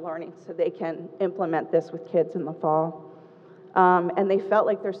professional learning so they can implement this with kids in the fall. And they felt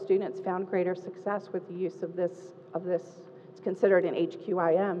like their students found greater success with the use of this. It's considered an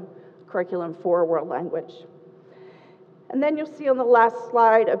HQIM curriculum for world language. And then you'll see on the last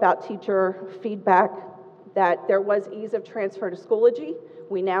slide about teacher feedback that there was ease of transfer to Schoology.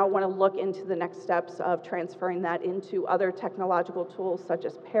 We now want to look into the next steps of transferring that into other technological tools such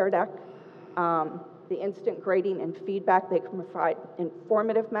as Pear Deck, the instant grading and feedback they can provide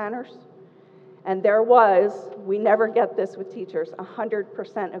informative manners. And there was, we never get this with teachers,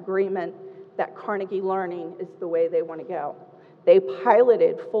 100% agreement that Carnegie Learning is the way they want to go. They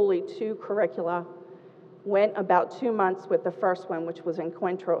piloted fully 2 curricula, went about 2 months with the first one, which was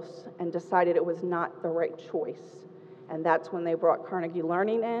Encuentros, and decided it was not the right choice. And that's when they brought Carnegie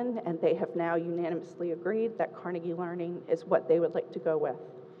Learning in, and they have now unanimously agreed that Carnegie Learning is what they would like to go with.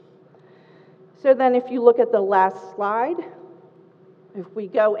 So then if you look at the last slide, if we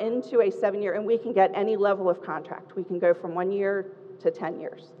go into a 7-year, and we can get any level of contract. We can go from 1 year to 10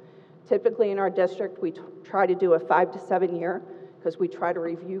 years. Typically in our district, we try to do a 5 to 7 year because we try to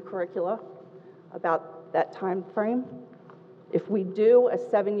review curricula about that time frame. If we do a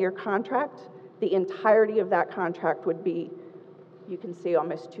 7-year contract, the entirety of that contract would be, you can see,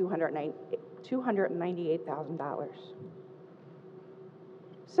 almost $298,000.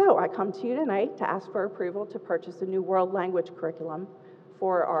 So I come to you tonight to ask for approval to purchase a new world language curriculum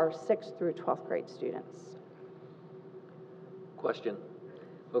for our 6th through 12th grade students. Question.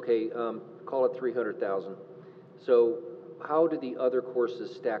 Okay, call it 300,000. So how do the other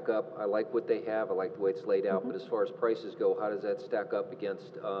courses stack up? I like what they have, I like the way it's laid out, but as far as prices go, how does that stack up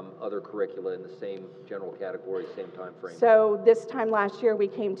against other curricula in the same general category, same time frame? So this time last year, we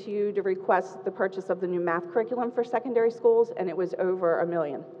came to you to request the purchase of the new math curriculum for secondary schools, and it was over $1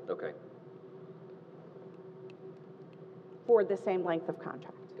 million Okay, for the same length of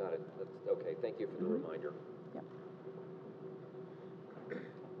contract. got it. Okay, thank you for the reminder. Yep.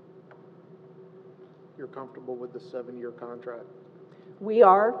 You're comfortable with the 7-year contract? We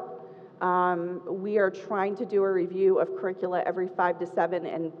are. We are trying to do a review of curricula every 5 to 7,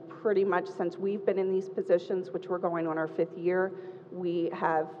 and pretty much since we've been in these positions, which we're going on our 5th year, we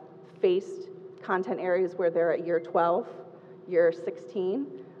have faced content areas where they're at year 12, year 16.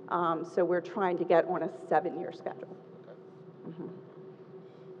 So we're trying to get on a 7-year schedule. Mhm.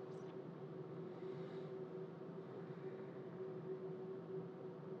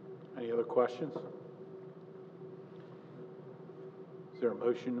 Any other questions? Is there a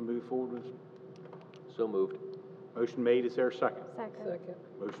motion to move forward with? So moved. Motion made, is there a second? Second.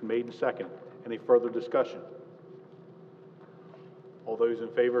 Motion made and second. Any further discussion? All those in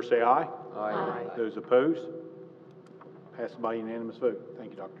favor say aye. Aye. Those opposed? Passed by unanimous vote.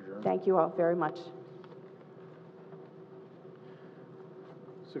 Thank you, Dr. Jones. Thank you all very much.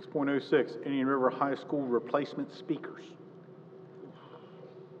 6.06, Indian River High School replacement speakers.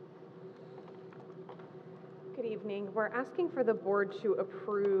 Good evening. We're asking for the board to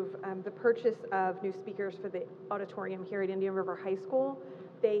approve the purchase of new speakers for the auditorium here at Indian River High School.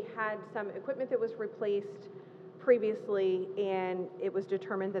 They had some equipment that was replaced previously, and it was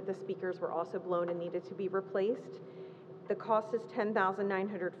determined that the speakers were also blown and needed to be replaced. The cost is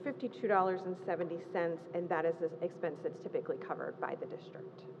 $10,952.70, and that is an expense that's typically covered by the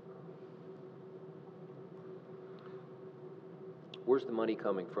district. Where's the money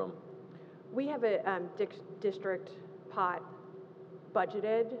coming from? We have a district pot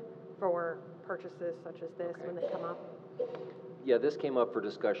budgeted for purchases such as this when they come up. Yeah, this came up for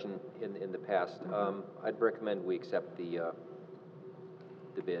discussion in the past. I'd recommend we accept the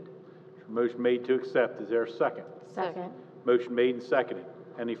bid. Motion made to accept. Is there a second? Second. Motion made and seconded.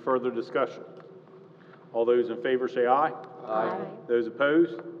 Any further discussion? All those in favor say aye. Aye. Those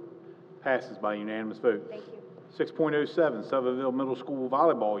opposed? Passes by unanimous vote. Thank you. 6.07, Summerville Middle School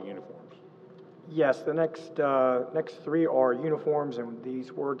volleyball uniforms. Yes, the next 3 are uniforms, and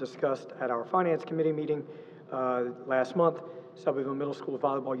these were discussed at our Finance Committee meeting last month. Shelbyville Middle School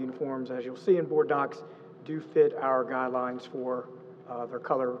volleyball uniforms, as you'll see in board docs, do fit our guidelines for their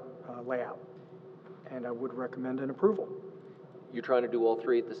color layout, and I would recommend an approval. You're trying to do all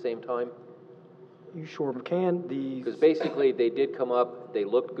 3 at the same time? You sure can. Because basically, they did come up, they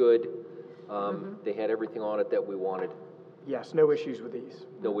looked good, they had everything on it that we wanted. Yes, no issues with these.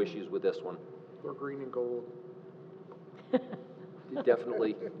 No issues with this one. Or green and gold?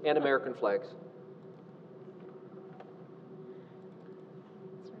 Definitely. And American flags.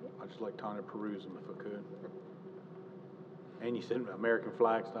 I'd just like time to peruse them if I could. And you said American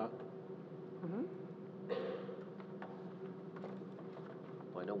flag stuff?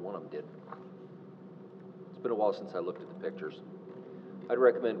 I know one of them did. It's been a while since I looked at the pictures. I'd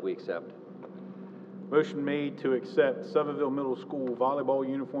recommend we accept. Motion made to accept Summerville Middle School volleyball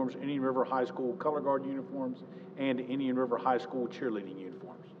uniforms, Indian River High School color guard uniforms, and Indian River High School cheerleading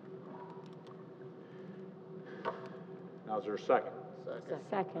uniforms. Now is there a second?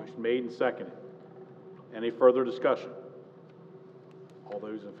 Second. Motion made and seconded. Any further discussion? All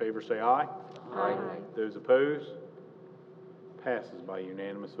those in favor say aye. Aye. Those opposed? Passes by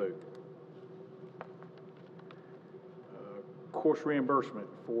unanimous vote. Course reimbursement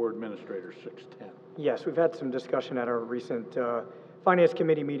for administrators, 610. Yes, we've had some discussion at our recent Finance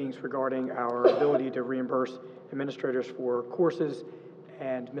Committee meetings regarding our ability to reimburse administrators for courses,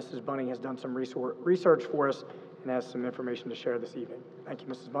 and Mrs. Bunning has done some research for us and has some information to share this evening. Thank you,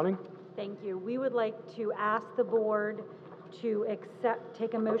 Mrs. Bunning. Thank you. We would like to ask the board to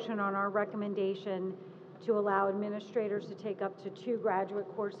take a motion on our recommendation to allow administrators to take up to 2 graduate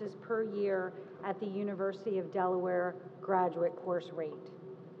courses per year at the University of Delaware graduate course rate.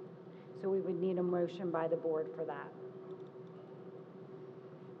 So we would need a motion by the board for that.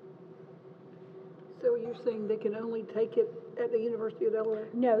 So you're saying they can only take it at the University of Delaware?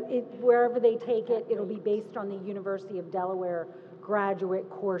 No, wherever they take it, it'll be based on the University of Delaware graduate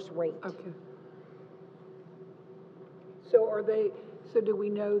course rate. Okay. So do we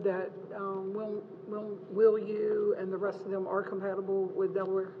know that Will you and the rest of them are compatible with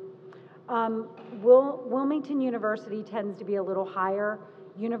Delaware? Wilmington University tends to be a little higher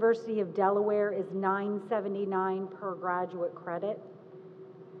University of Delaware is $9.79 per graduate credit.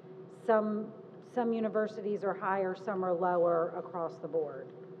 Some universities are higher, some are lower across the board.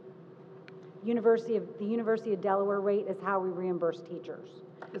 The University of Delaware rate is how we reimburse teachers.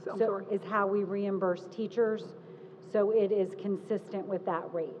 I'm sorry? Is how we reimburse teachers, so it is consistent with that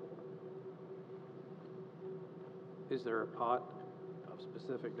rate. Is there a pot of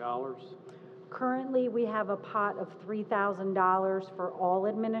specific dollars? Currently, we have a pot of $3,000 for all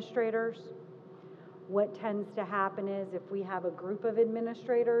administrators. What tends to happen is if we have a group of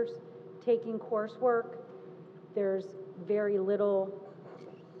administrators taking coursework, there's very little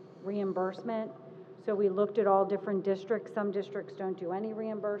reimbursement. So we looked at all different districts. Some districts don't do any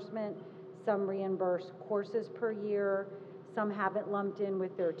reimbursement. Some reimburse courses per year. Some have it lumped in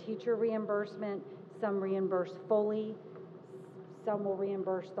with their teacher reimbursement. Some reimburse fully. Some will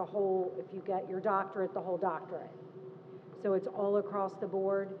reimburse the whole, if you get your doctorate, the whole doctorate. So it's all across the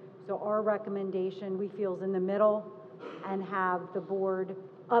board. So our recommendation, we feel, is in the middle and have the board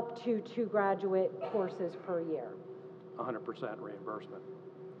up to 2 graduate courses per year. 100% reimbursement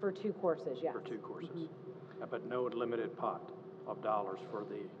For 2 courses, yes. for 2 courses, but no limited pot of dollars for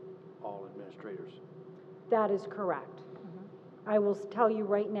all administrators. That is correct. I will tell you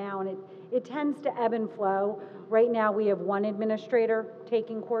right now, and it tends to ebb and flow. Right now, we have 1 administrator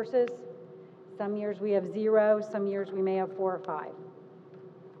taking courses. Some years we have 0, some years we may have 4 or 5.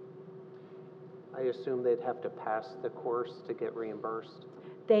 I assume they'd have to pass the course to get reimbursed.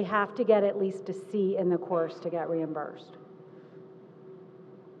 They have to get at least a C in the course to get reimbursed.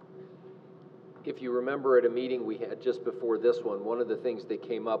 If you remember at a meeting we had just before this one of the things that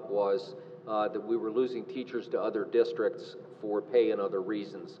came up was that we were losing teachers to other districts for pay and other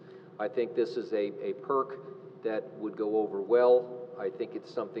reasons. I think this is a perk that would go over well. I think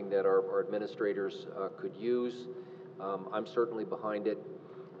it's something that our administrators could use. I'm certainly behind it.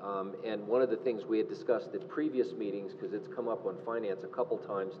 And one of the things we had discussed at previous meetings, because it's come up on finance a couple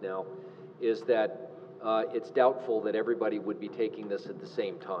times now, is that it's doubtful that everybody would be taking this at the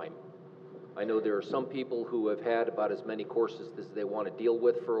same time. I know there are some people who have had about as many courses as they want to deal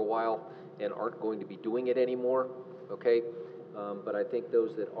with for a while and aren't going to be doing it anymore, okay? But I think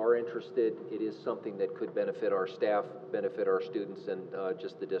those that are interested, it is something that could benefit our staff, benefit our students, and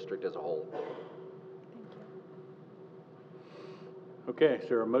just the district as a whole. Okay, is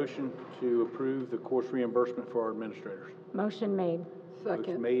there a motion to approve the course reimbursement for our administrators? Motion made.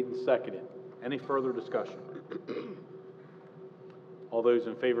 Motion made and seconded. Any further discussion? All those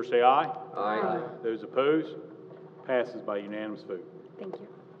in favor say aye. Aye. Those opposed? Passes by unanimous vote. Thank you.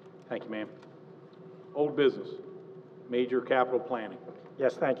 Thank you, ma'am. Old business, major capital planning.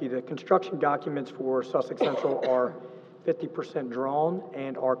 Yes, thank you. The construction documents for Sussex Central are 50% drawn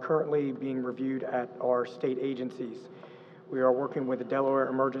and are currently being reviewed at our state agencies. We are working with the Delaware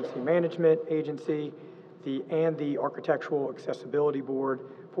Emergency Management Agency and the Architectural Accessibility Board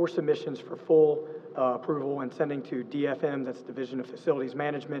for submissions for full approval and sending to DFM, that's Division of Facilities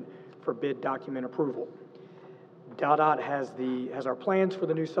Management, for bid document approval. DOT has our plans for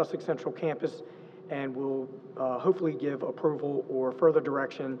the new Sussex Central campus and will hopefully give approval or further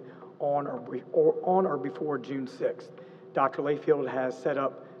direction on or before June 6th. Dr. Layfield has set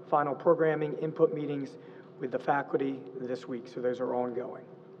up final programming input meetings with the faculty this week, so those are ongoing.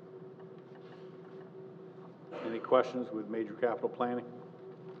 Any questions with major capital planning?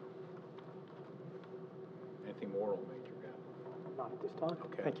 Anything more on major capital? Not at this time.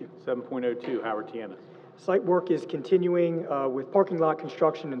 Okay. Thank you. 7.02, Howard Tiennes. Site work is continuing with parking lot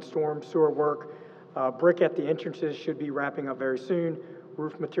construction and storm sewer work. Brick at the entrances should be wrapping up very soon.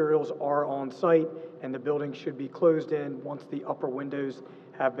 Roof materials are on site, and the building should be closed in once the upper windows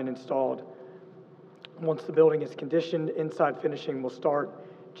have been installed. Once the building is conditioned, inside finishing will start.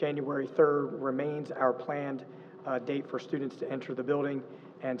 January 3rd remains our planned date for students to enter the building,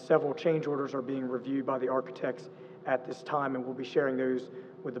 and several change orders are being reviewed by the architects at this time, and we'll be sharing those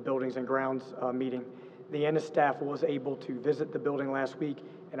with the Buildings and Grounds meeting. The Ennis staff was able to visit the building last week,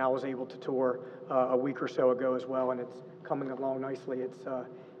 and I was able to tour a week or so ago as well, and it's coming along nicely. You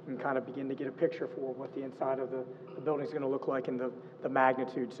can kind of begin to get a picture for what the inside of the building is going to look like and the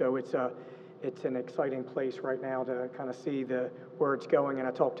magnitude. So it's an exciting place right now to kind of see where it's going. And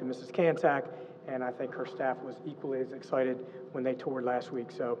I talked to Mrs. Kantak, and I think her staff was equally as excited when they toured last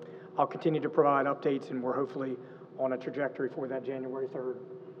week. So I'll continue to provide updates, and we're hopefully on a trajectory for that January 3rd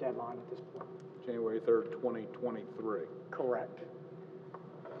deadline at this point. January 3rd, 2023. Correct.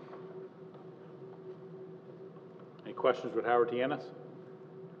 Any questions with Howard Tiennes?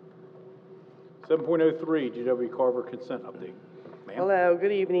 7.03, GW Carver consent update. Ma'am? Hello,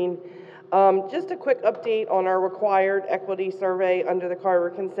 good evening. Just a quick update on our required equity survey under the Carver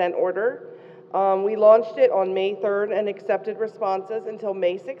consent order. We launched it on May 3rd and accepted responses until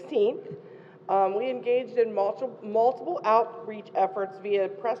May 16th. We engaged in multiple outreach efforts via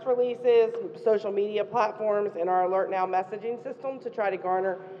press releases, social media platforms, and our Alert Now messaging system to try to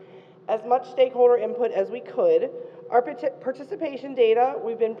garner as much stakeholder input as we could. Our participation data,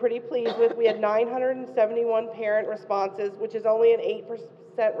 we've been pretty pleased with. We had 971 parent responses, which is only an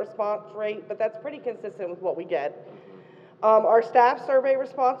 8% response rate, but that's pretty consistent with what we get. Our staff survey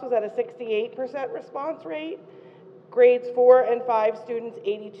response was at a 68% response rate. Grades 4 and 5 students,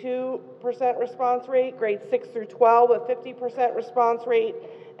 82% response rate. Grades 6 through 12, a 50% response rate.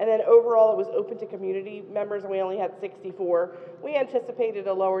 And then overall, it was open to community members, and we only had 64. We anticipated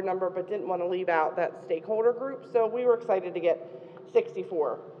a lower number, but didn't want to leave out that stakeholder group, so we were excited to get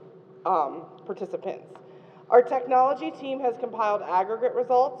 64 participants. Our technology team has compiled aggregate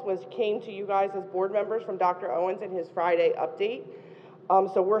results, which came to you guys as board members from Dr. Owens in his Friday update.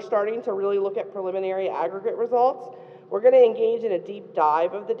 So we're starting to really look at preliminary aggregate results. We're going to engage in a deep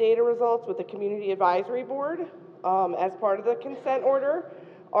dive of the data results with the Community Advisory Board as part of the consent order.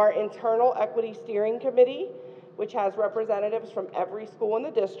 Our internal equity steering committee, which has representatives from every school in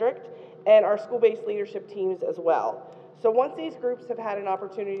the district, and our school-based leadership teams as well. So once these groups have had an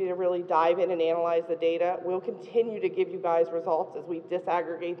opportunity to really dive in and analyze the data, we'll continue to give you guys results as we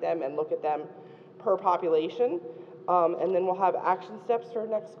disaggregate them and look at them per population. And then we'll have action steps for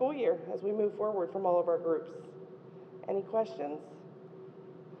next school year as we move forward from all of our groups. Any questions?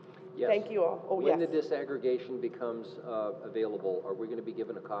 Yes. Thank you all. Oh, when yes. the disaggregation becomes available, are we going to be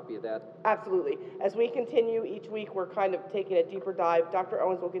given a copy of that? Absolutely. As we continue each week, we're kind of taking a deeper dive. Dr.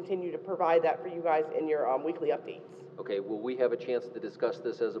 Owens will continue to provide that for you guys in your weekly updates. Okay, will we have a chance to discuss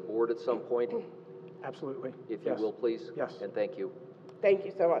this as a board at some point? Absolutely. If you will, please? Yes. And thank you. Thank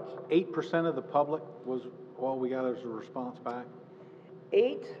you so much. 8% of the public was all we got as a response back?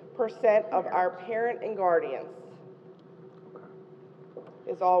 8% of our parent and guardians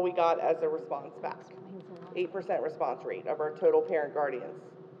is all we got as a response back. 8% response rate of our total parent guardians.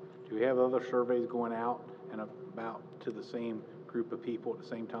 Do we have other surveys going out and about to the same group of people at the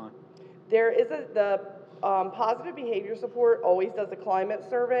same time? There is the Positive Behavior Support always does a climate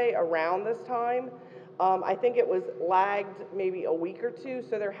survey around this time. I think it was lagged maybe a week or two,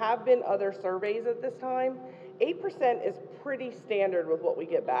 so there have been other surveys at this time. 8% is pretty standard with what we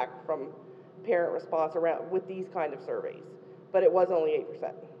get back from parent response around with these kind of surveys, but it was only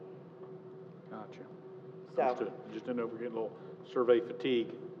 8%. Gotcha. So, Just didn't know if we're getting a little survey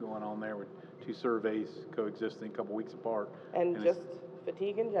fatigue going on there with two surveys coexisting a couple weeks apart. and just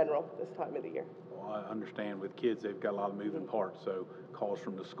fatigue in general this time of the year. Well, I understand with kids, they've got a lot of moving parts, so calls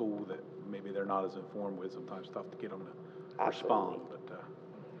from the school that maybe they're not as informed with, sometimes tough to get them to respond. But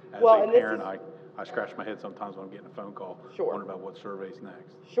as Well, a and this parent, is- I scratch my head sometimes when I'm getting a phone call, Sure. wondering about what survey's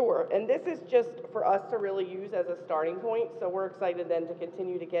next. Sure, and this is just for us to really use as a starting point, so we're excited then to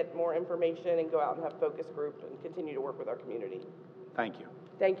continue to get more information and go out and have focus groups and continue to work with our community. Thank you.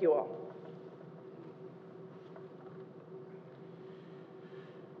 Thank you all.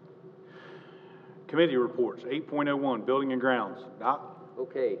 Committee reports, 8.01, Building and Grounds. Doc?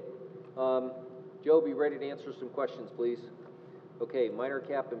 Okay. Joe, be ready to answer some questions, please. Okay, minor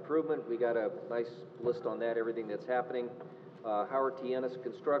cap improvement, we got a nice list on that, everything that's happening. Howard T. Ennis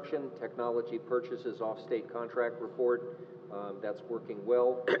Construction, technology purchases off-state contract report, that's working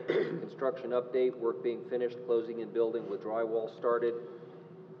well. Construction update, work being finished, closing and building with drywall started.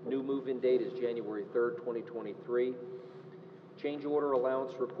 New move-in date is January 3rd, 2023. Change order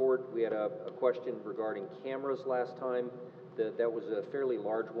allowance report, we had a question regarding cameras last time. That was a fairly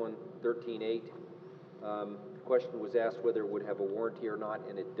large one, 13.8. The question was asked whether it would have a warranty or not,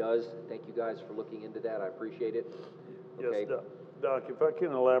 and it does. Thank you guys for looking into that, I appreciate it. Okay. Yes, Doc, if I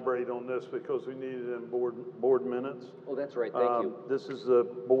can elaborate on this because we need it in board minutes. Oh, that's right, thank you. This is a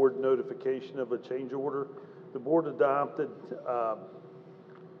board notification of a change order. The board adopted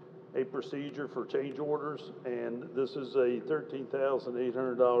a procedure for change orders, and this is a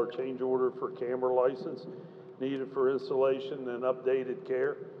 $13,800 change order for camera license needed for installation and updated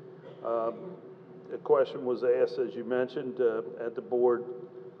care. A question was asked, as you mentioned, at the board.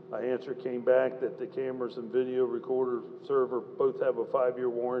 An answer came back that the cameras and video recorder server both have a 5-year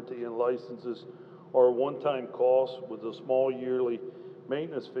warranty, and licenses are a one-time cost with a small yearly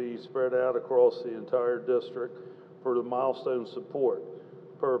maintenance fee spread out across the entire district for the milestone support.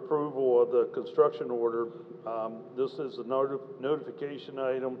 Per approval of the construction order, this is a notification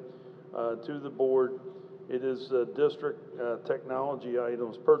item to the board. It is district technology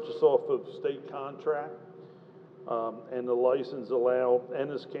items purchased off of state contract. and the license allow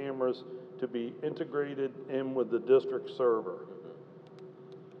Ennis cameras to be integrated in with the district server.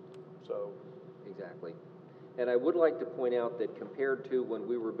 So. Exactly. And I would like to point out that compared to when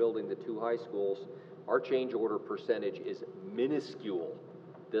we were building the two high schools, our change order percentage is minuscule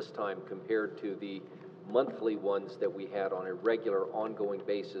this time compared to the monthly ones that we had on a regular, ongoing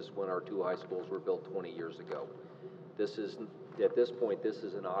basis when our two high schools were built 20 years ago. This is, at this point, this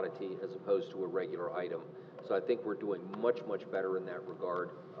is an oddity as opposed to a regular item. So I think we're doing much, much better in that regard.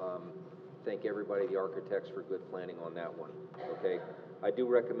 Thank everybody, the architects, for good planning on that one, okay? I do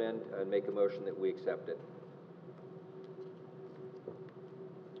recommend and make a motion that we accept it.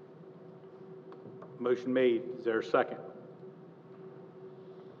 Motion made. Is there a second?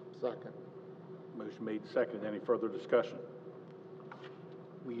 Second. Motion made, second. Any further discussion?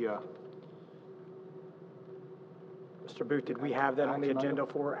 Mr. Booth, did we have that on the agenda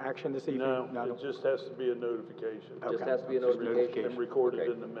for action this evening? No, it just has to be a notification. Just has to be a notification. And recorded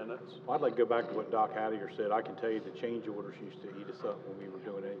in the minutes. Well, I'd like to go back to what Doc Hattier said. I can tell you the change orders used to eat us up when we were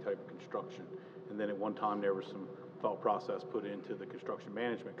doing any type of construction. And then at one time, there was some thought process put into the construction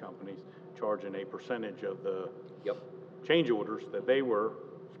management companies, charging a percentage of the change orders that they were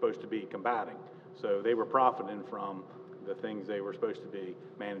supposed to be combating. So they were profiting from the things they were supposed to be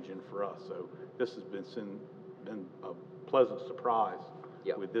managing for us. So this has been a pleasant surprise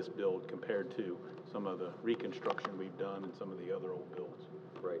with this build compared to some of the reconstruction we've done and some of the other old builds.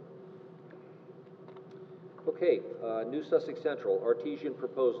 Right. Okay, New Sussex Central, Artesian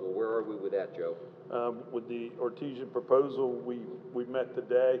proposal. Where are we with that, Joe? With the Artesian proposal, we met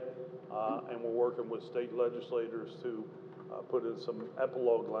today, and we're working with state legislators to put in some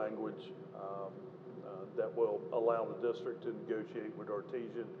epilogue language that will allow the district to negotiate with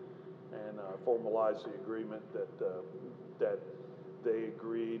Artesian and formalize the agreement that they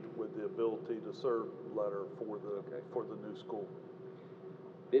agreed with the ability to serve letter for the new school.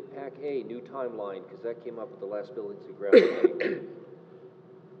 Bid Pack A, new timeline, because that came up with the last buildings and grounds meeting,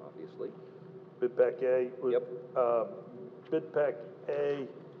 obviously. Bid Pack A? Yep. Bid Pack A,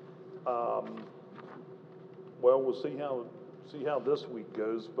 well, we'll see how this week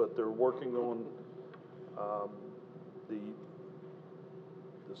goes, but they're working on the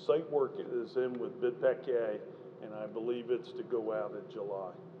site work is in with Bid Pack A, and I believe it's to go out in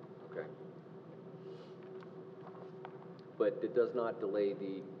July. Okay. But it does not delay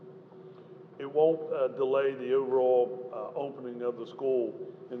the... It won't delay the overall opening of the school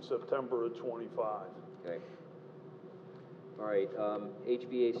in September of '25. Okay. All right,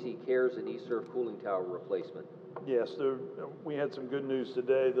 HVAC CARES and eServe cooling tower replacement. Yes, we had some good news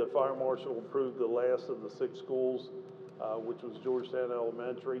today. The fire marshal approved the last of the 6 schools, which was Georgetown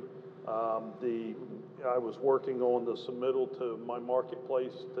Elementary. I was working on the submittal to my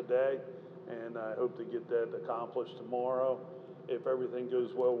marketplace today, and I hope to get that accomplished tomorrow. If everything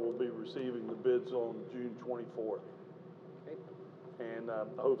goes well, we'll be receiving the bids on June 24th. Okay. And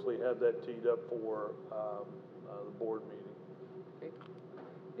hopefully have that teed up for the board meeting. Okay.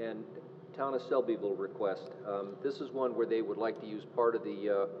 And Town of Selbyville request. This is one where they would like to use part of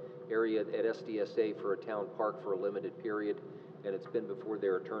the area at SDSA for a town park for a limited period, and it's been before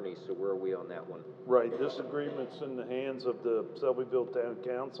their attorneys, so where are we on that one? Right, this agreement's in the hands of the Selbyville Town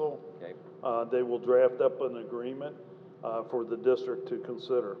Council. Okay. They will draft up an agreement for the district to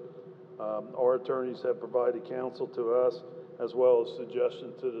consider. Our attorneys have provided counsel to us, as well as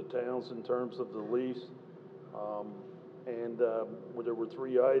suggestions to the towns in terms of the lease. There were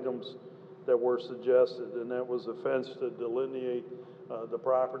 3 items that were suggested, and that was a fence to delineate the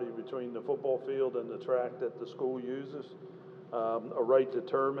property between the football field and the track that the school uses, a right to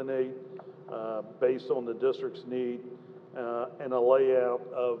terminate based on the district's need, and a layout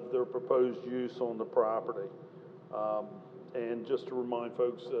of their proposed use on the property. And just to remind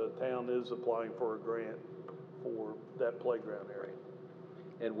folks, the town is applying for a grant for that playground area.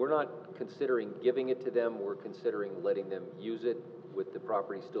 And we're not considering giving it to them, we're considering letting them use it with the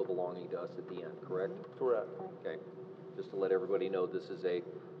property still belonging to us at the end, correct? Correct. Okay, just to let everybody know this is a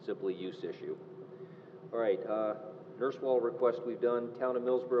simply use issue. All right, nurse wall request we've done, Town of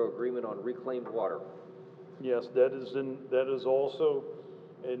Millsboro agreement on reclaimed water. Yes, that is also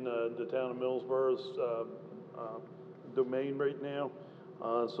in the Town of Millsboro's domain right now.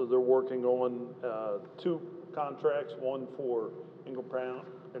 So they're working on 2 contracts, one for Ingram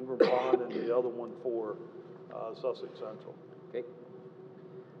Pond and the other one for Sussex Central. Okay.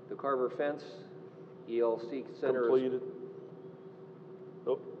 The Carver fence, ELC Center completed.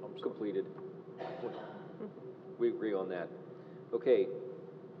 Oh, I'm sorry. Completed. We agree on that. Okay.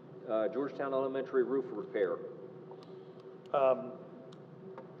 Georgetown Elementary roof repair.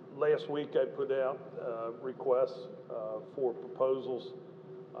 Last week, I put out requests for proposals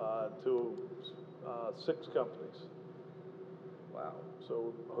to 6 companies. Wow.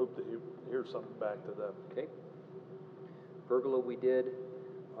 So I hope to hear something back to them. Okay. Pergola, we did.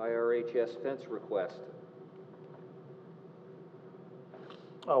 IRHS fence request.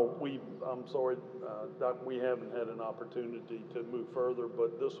 Oh, I'm sorry, Doc, we haven't had an opportunity to move further,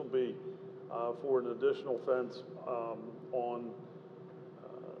 but this will be for an additional fence on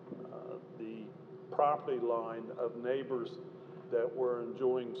the property line of neighbors that were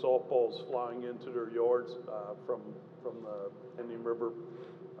enjoying softballs flying into their yards from the Indian River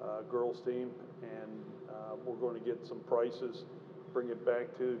girls team. And we're going to get some prices, bring it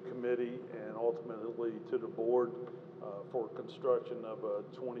back to committee and ultimately to the board for construction of a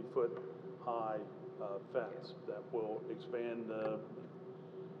 20-foot high fence that will expand,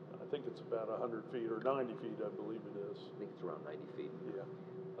 I think it's about 100 feet or 90 feet, I believe it is. I think it's around 90 feet. Yeah.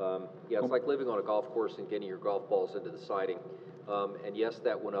 Yeah, it's like living on a golf course and getting your golf balls into the siding. And yes,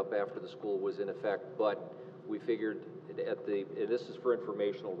 that went up after the school was in effect, but we figured and this is for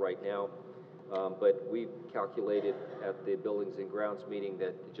informational right now, but we calculated at the Buildings and Grounds meeting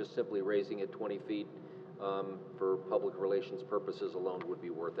that just simply raising it 20 feet for public relations purposes alone would be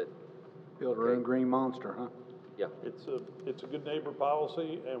worth it. Build our own green monster, huh? Yeah. It's a good neighbor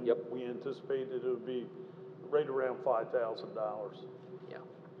policy, and we anticipated it would be right around $5,000. Yeah.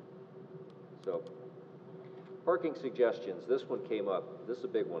 So, parking suggestions. This one came up. This is a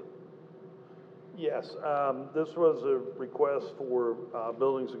big one. Yes, this was a request for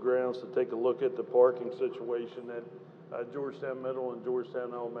Buildings and Grounds to take a look at the parking situation at Georgetown Middle and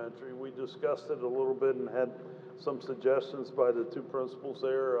Georgetown Elementary. We discussed it a little bit and had some suggestions by the 2 principals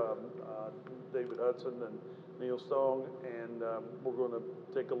there, David Hudson and Neil Stong, and we're going to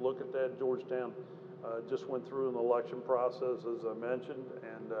take a look at that. Georgetown just went through an election process, as I mentioned,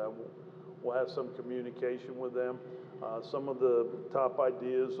 and we'll have some communication with them. Some of the top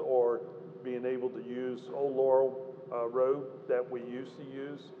ideas are being able to use Old Laurel Road that we used to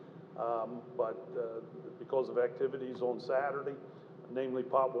use, but because of activities on Saturday, namely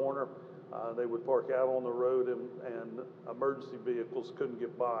Pop Warner, they would park out on the road and emergency vehicles couldn't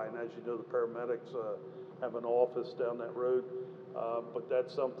get by. And as you know, the paramedics have an office down that road, but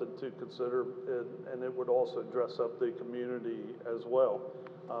that's something to consider, and it would also dress up the community as well.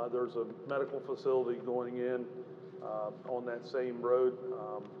 There's a medical facility going in on that same road,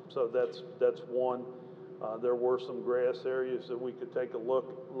 so that's one. There were some grass areas that we could take a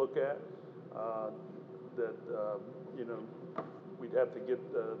look at that you know, we'd have to get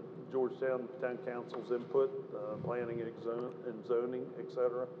Georgetown Town Council's input, planning and zoning,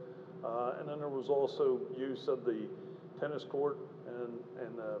 etc. And then there was also use of the tennis court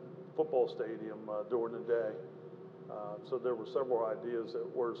and the football stadium during the day. So there were several ideas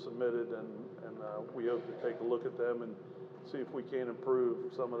that were submitted, and we hope to take a look at them and see if we can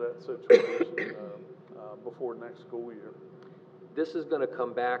improve some of that situation before next school year. This is going to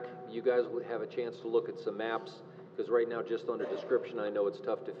come back. You guys will have a chance to look at some maps, because right now, just on a description, I know it's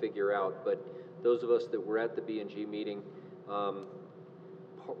tough to figure out, but those of us that were at the B&G meeting,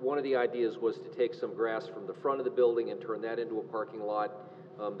 one of the ideas was to take some grass from the front of the building and turn that into a parking lot.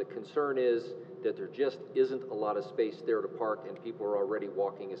 The concern is that there just isn't a lot of space there to park, and people are already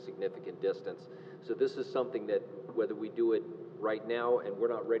walking a significant distance. So this is something that, whether we do it right now, and we're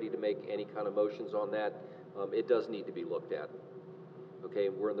not ready to make any kind of motions on that, it does need to be looked at. Okay,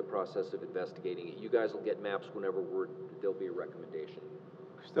 we're in the process of investigating it. You guys will get maps whenever there'll be a recommendation.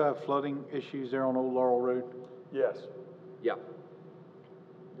 Still have flooding issues there on Old Laurel Road? Yes. Yeah.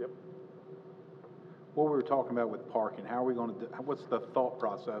 Yep. What we were talking about with parking, how are we going to, what's the thought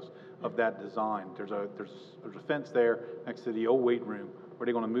process of that design? There's a fence there next to the old weight room. Are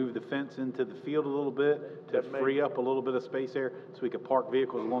they going to move the fence into the field a little bit to free up a little bit of space there so we could park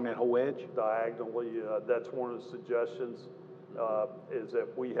vehicles along that whole edge? Diagonally, that's one of the suggestions, is that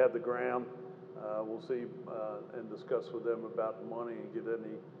we have the ground. We'll see and discuss with them about the money and get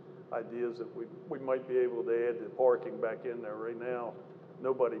any ideas that we might be able to add the parking back in there. Right now,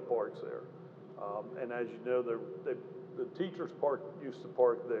 nobody parks there. And as you know, the teachers used to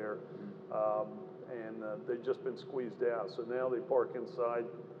park there, and they've just been squeezed out. So now they park inside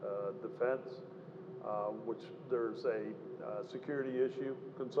the fence, which there's a security issue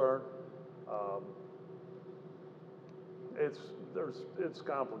concern. It's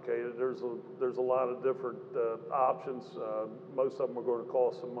complicated. There's a lot of different options. Most of them are going to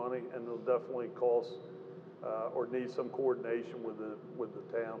cost some money, and they'll definitely cost or need some coordination with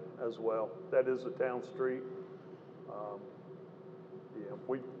the town as well. That is a town street.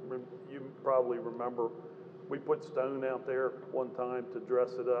 Yeah, you probably remember we put stone out there one time to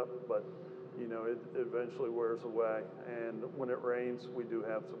dress it up, but, you know, it eventually wears away. And when it rains, we do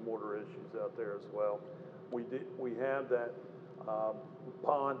have some water issues out there as well. We have that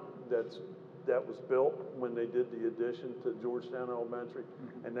pond that was built when they did the addition to Georgetown Elementary,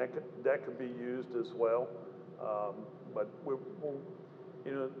 and that could be used as well. But we'll,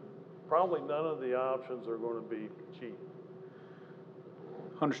 you know, probably none of the options are going to be cheap.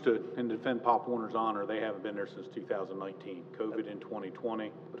 Understood. And to defend Pop Warner's honor, they haven't been there since 2019. COVID in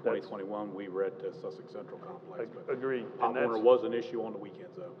 2020, 2021, we were at the Sussex Central Complex. But Agreed. Pop Warner was an issue on the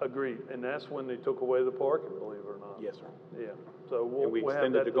weekends, though. Agreed. And that's when they took away the parking, believe it or not. Yes, sir. Yeah. So And we we'll have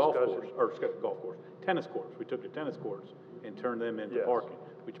extended that the golf discussion. course, tennis courts. We took the tennis courts and turned them into Yes. parking,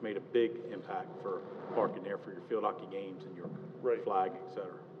 which made a big impact for parking there for your field hockey games and your flag, et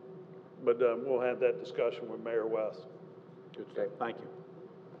cetera. But we'll have that discussion with Mayor West. Good stuff. Thank you.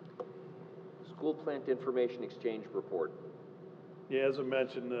 School plant information exchange report. Yeah, as I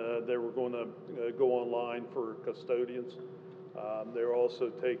mentioned, they were going to go online for custodians. They're also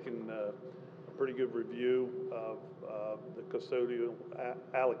taking a pretty good review of the custodial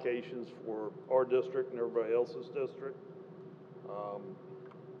allocations for our district and everybody else's district.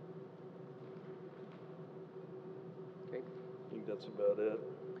 Okay. I think that's about it.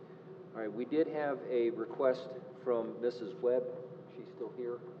 All right, we did have a request from Mrs. Webb. She's still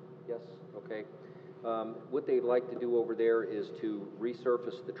here? Yes? Okay. What they'd like to do over there is to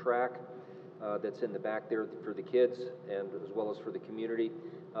resurface the track that's in the back there for the kids and as well as for the community.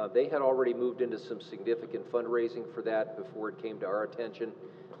 They had already moved into some significant fundraising for that before it came to our attention.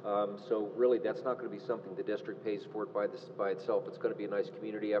 So really, that's not going to be something the district pays for it by itself. It's going to be a nice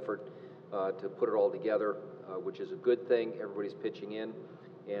community effort to put it all together, which is a good thing. Everybody's pitching in.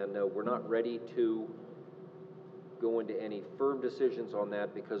 And we're not ready to go into any firm decisions on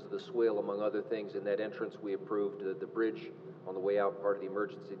that because of the swale, among other things. In that entrance, we approved the bridge on the way out, part of the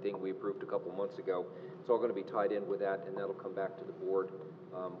emergency thing we approved a couple months ago. It's all going to be tied in with that, and that'll come back to the board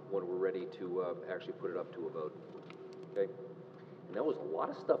when we're ready to actually put it up to a vote. Okay? And that was a lot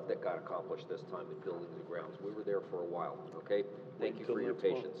of stuff that got accomplished this time in buildings and grounds. We were there for a while. Okay? Thank you for your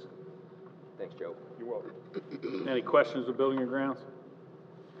patience. Thanks, Joe. You're welcome. Any questions of building and grounds?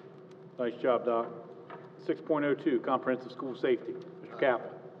 Nice job, Doc. 6.02, comprehensive school safety. Mr.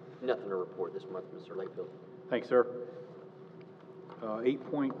 Capel. Nothing to report this month, Mr. Lakefield. Thanks, sir.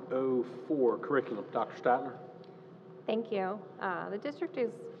 8.04, curriculum. Dr. Statler. Thank you. The district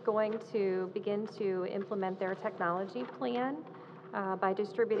is going to begin to implement their technology plan by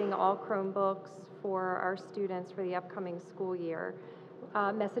distributing all Chromebooks for our students for the upcoming school year.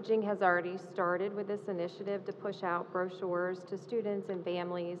 Messaging has already started with this initiative to push out brochures to students and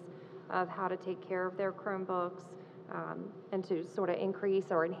families of how to take care of their Chromebooks and to sort of increase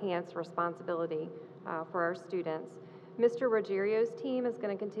or enhance responsibility for our students. Mr. Rogerio's team is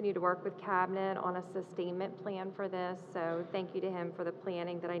going to continue to work with Cabinet on a sustainment plan for this, so thank you to him for the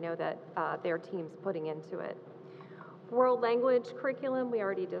planning that I know that their team's putting into it. World language curriculum, we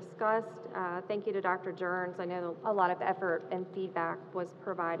already discussed. Thank you to Dr. Jerns. I know a lot of effort and feedback was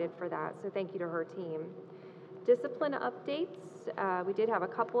provided for that, so thank you to her team. Discipline updates, we did have a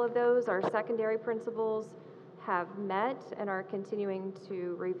couple of those. Our secondary principals have met and are continuing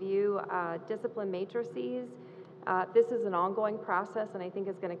to review discipline matrices. This is an ongoing process, and I think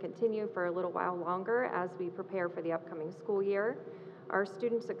is going to continue for a little while longer as we prepare for the upcoming school year. Our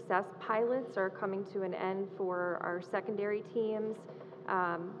student success pilots are coming to an end for our secondary teams.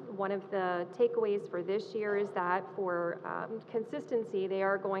 One of the takeaways for this year is that for consistency, they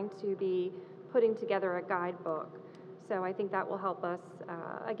are going to be putting together a guidebook. So I think that will help us,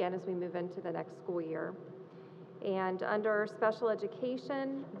 again, as we move into the next school year. And under special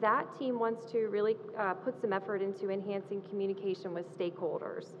education, that team wants to really put some effort into enhancing communication with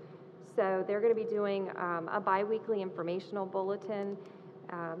stakeholders. So they're going to be doing a biweekly informational bulletin,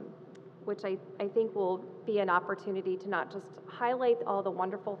 which I think will be an opportunity to not just highlight all the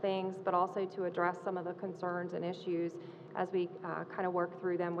wonderful things, but also to address some of the concerns and issues as we kind of work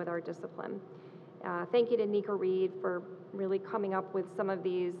through them with our discipline. Thank you to Nika Reed for really coming up with some of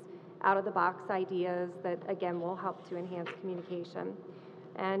these out-of-the-box ideas that, again, will help to enhance communication.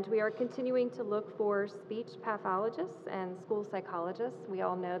 And we are continuing to look for speech pathologists and school psychologists. We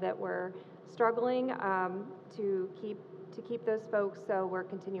all know that we're struggling to keep those folks, so we're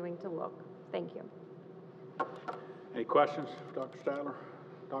continuing to look. Thank you. Any questions, Dr. Statler?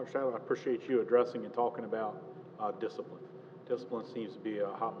 Dr. Statler, I appreciate you addressing and talking about discipline. Discipline seems to be a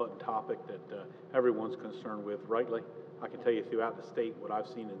hot-button topic that everyone's concerned with, rightly. I can tell you throughout the state what I've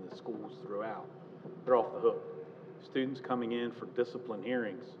seen in the schools throughout. They're off the hook. Students coming in for discipline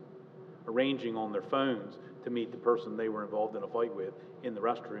hearings, arranging on their phones to meet the person they were involved in a fight with in the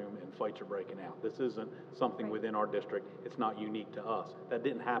restroom, and fights are breaking out. This isn't something within our district. It's not unique to us. That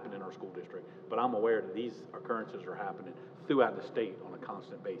didn't happen in our school district, but I'm aware that these occurrences are happening throughout the state on a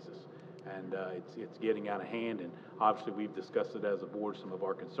constant basis. And it's getting out of hand, and obviously we've discussed it as a board, some of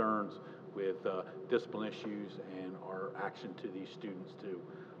our concerns with discipline issues and our action to these students to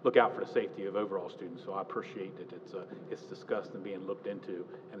look out for the safety of overall students. So I appreciate that it's discussed and being looked into,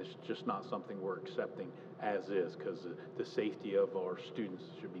 and it's just not something we're accepting as is, because the safety of our students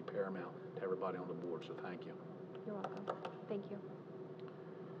should be paramount to everybody on the board, so thank you. You're welcome. Thank you.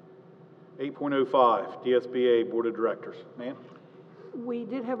 8.05, DSBA Board of Directors. Ma'am? We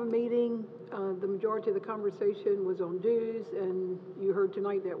did have a meeting. The majority of the conversation was on dues, and you heard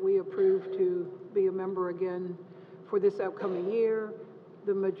tonight that we approved to be a member again for this upcoming year.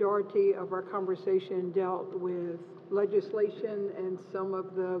 The majority of our conversation dealt with legislation and some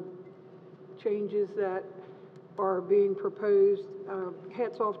of the changes that are being proposed.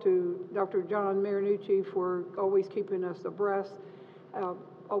 Hats off to Dr. John Marinucci for always keeping us abreast,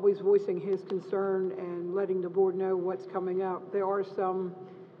 always voicing his concern and letting the board know what's coming up. There are some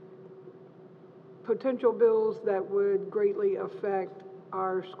potential bills that would greatly affect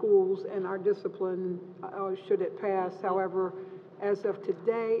our schools and our discipline should it pass. However, as of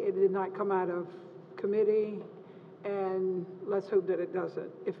today, it did not come out of committee, and let's hope that it doesn't.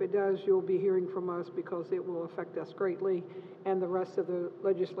 If it does, you'll be hearing from us because it will affect us greatly. And the rest of the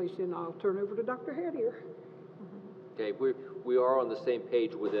legislation, I'll turn over to Dr. Hattier. Okay, we are on the same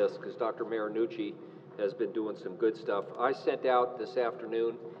page with this because Dr. Marinucci has been doing some good stuff. I sent out this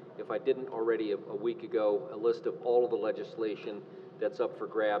afternoon, if I didn't already a week ago, a list of all of the legislation that's up for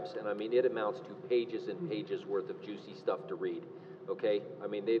grabs, and I mean, it amounts to pages and pages worth of juicy stuff to read, okay? I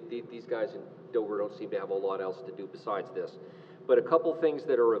mean, these guys in Dover don't seem to have a lot else to do besides this. But a couple things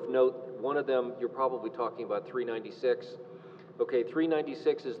that are of note, one of them, you're probably talking about 396. Okay,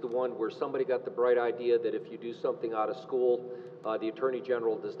 396 is the one where somebody got the bright idea that if you do something out of school, the Attorney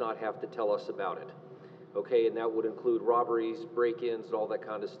General does not have to tell us about it. Okay, and that would include robberies, break-ins, and all that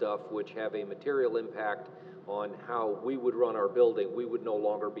kind of stuff, which have a material impact on how we would run our building. We would no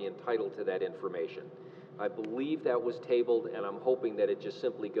longer be entitled to that information. I believe that was tabled, and I'm hoping that it just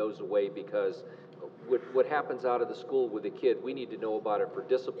simply goes away, because what happens out of the school with a kid, we need to know about it for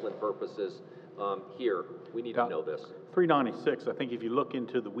discipline purposes here. We need to know this. 396, I think if you look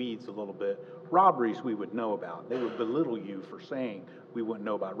into the weeds a little bit, robberies we would know about. They would belittle you for saying we wouldn't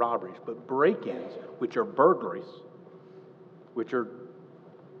know about robberies. But break-ins, which are burglaries, which are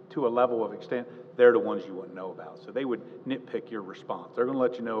to a level of extent, they're the ones you wouldn't know about. So they would nitpick your response. They're going to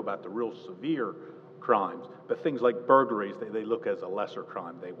let you know about the real severe crimes, but things like burglaries, they look as a lesser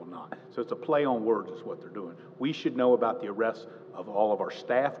crime, they will not. So it's a play on words is what they're doing. We should know about the arrests of all of our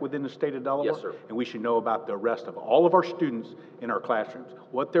staff within the state of Delaware. Yes, sir. And we should know about the arrest of all of our students in our classrooms.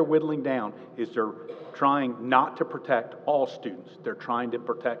 What they're whittling down is they're trying not to protect all students. They're trying to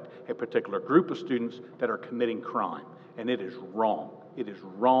protect a particular group of students that are committing crime. And it is wrong. It is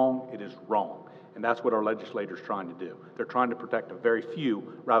wrong. It is wrong. And that's what our legislators are trying to do. They're trying to protect a very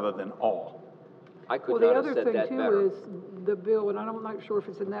few rather than all. I could Well, not the have other said thing that too better. is the bill, and I'm not sure if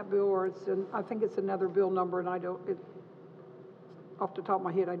it's in that bill or it's in, I think it's another bill number, and off the top of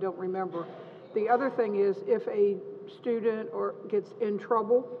my head, I don't remember. The other thing is if a student gets in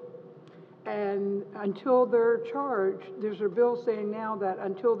trouble, and until they're charged, there's a bill saying now that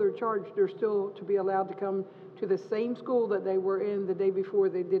until they're charged, they're still to be allowed to come to the same school that they were in the day before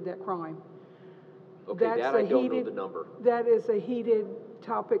they did that crime. Okay, That's that a I don't know heated- the number. That is a heated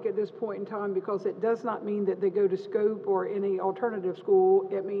topic at this point in time, because it does not mean that they go to Scope or any alternative school.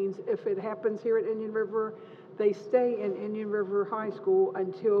 It means if it happens here at Indian River, they stay in Indian River High School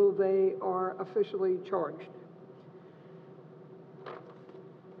until they are officially charged.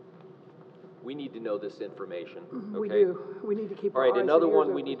 We need to know this information, okay? We do. We need to keep All our right, eyes another and ears one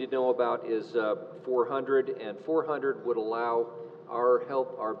we open. need to know about is 400, and 400 would allow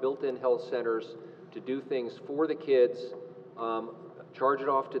our built-in health centers to do things for the kids, charge it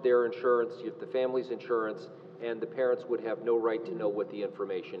off to their insurance, the family's insurance, and the parents would have no right to know what the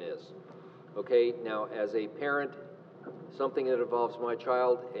information is. Okay, now as a parent, something that involves my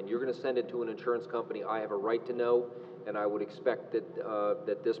child, and you're going to send it to an insurance company, I have a right to know, and I would expect that,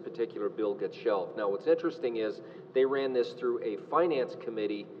 that this particular bill gets shelved. Now, what's interesting is they ran this through a finance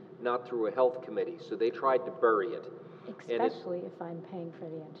committee, not through a health committee, so they tried to bury it. And it- Especially if I'm paying for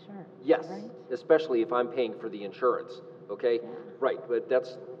the insurance. Yes, Right? especially if I'm paying for the insurance, okay? Right, but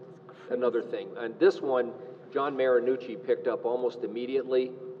that's another thing. And this one, John Marinucci picked up almost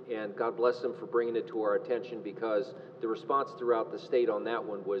immediately, and God bless him for bringing it to our attention, because the response throughout the state on that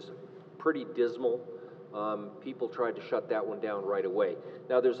one was pretty dismal. people tried to shut that one down right away.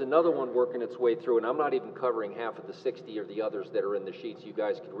 Now, there's another one working its way through, and I'm not even covering half of the 60 or the others that are in the sheets. You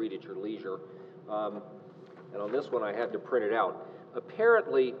guys can read at your leisure. And on this one, I had to print it out.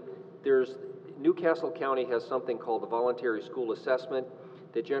 Apparently, Newcastle County has something called the Voluntary School Assessment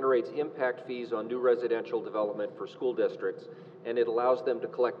that generates impact fees on new residential development for school districts, and it allows them to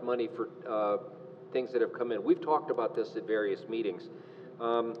collect money for things that have come in. We've talked about this at various meetings.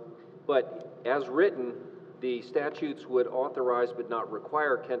 But as written, the statutes would authorize but not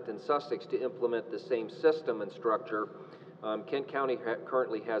require Kent and Sussex to implement the same system and structure. Kent County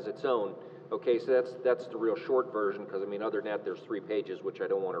currently has its own. Okay, so that's the real short version, because I mean, other than that, there's 3 pages, which I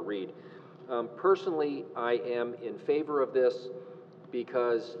don't want to read. Personally, I am in favor of this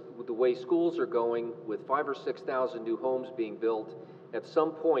because with the way schools are going, with 5,000 or 6,000 new homes being built, at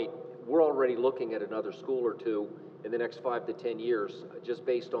some point, we're already looking at another school or two in the next 5 to 10 years, just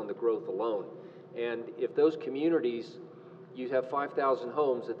based on the growth alone. And if those communities, you have 5,000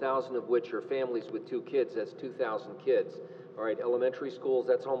 homes, 1,000 of which are families with 2 kids, that's 2,000 kids. All right, elementary schools,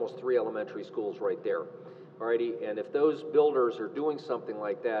 that's almost 3 elementary schools right there. All righty, and if those builders are doing something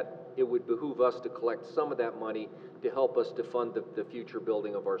like that, it would behoove us to collect some of that money to help us to fund the future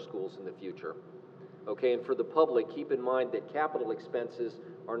building of our schools in the future. Okay, and for the public, keep in mind that capital expenses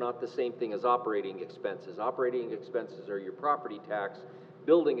are not the same thing as operating expenses. Operating expenses are your property tax.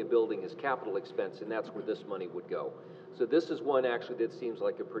 Building a building is capital expense, and that's where this money would go. So this is one actually that seems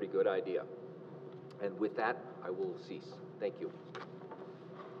like a pretty good idea. And with that, I will cease. Thank you.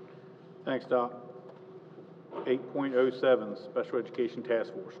 Thanks, Doc. 8.07, Special Education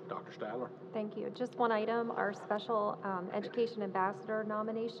Task Force. Dr. Stadler. Thank you. Just one item, our Special Education Ambassador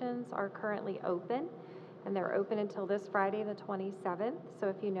nominations are currently open, and they're open until this Friday, the 27th. So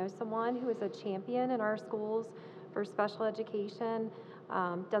if you know someone who is a champion in our schools for special education,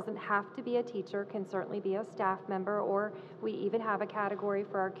 doesn't have to be a teacher, can certainly be a staff member, or we even have a category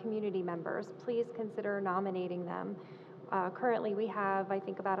for our community members, please consider nominating them. Currently, we have, I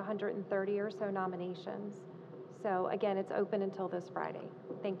think, about 130 or so nominations. So again, it's open until this Friday.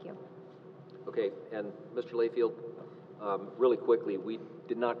 Thank you. Okay, and Mr. Layfield, really quickly, we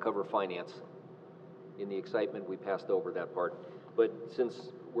did not cover finance. In the excitement, we passed over that part. But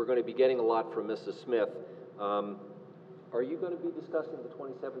since we're going to be getting a lot from Mrs. Smith, are you going to be discussing the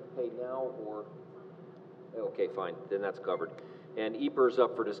 27th pay now, or? Okay, fine, then that's covered. And EPER's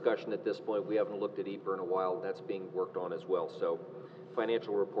up for discussion at this point. We haven't looked at EPER in a while. That's being worked on as well. So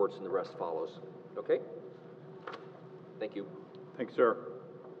financial reports and the rest follows. Okay? Thank you. Thanks, sir.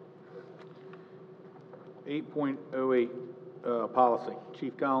 8.08, policy.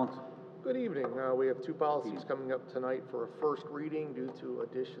 Chief Collins. Good evening. We have 2 policies coming up tonight for a first reading due to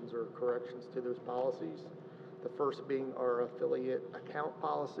additions or corrections to those policies. The first being our affiliate account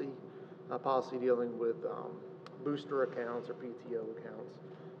policy, a policy dealing with booster accounts or PTO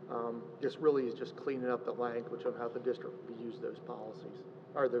accounts. This really is just cleaning up the language on how the district will use those policies,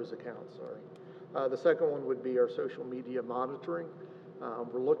 or those accounts, sorry. The second one would be our social media monitoring.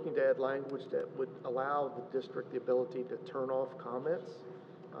 We're looking to add language that would allow the district the ability to turn off comments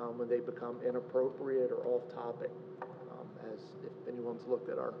when they become inappropriate or off topic. As if anyone's looked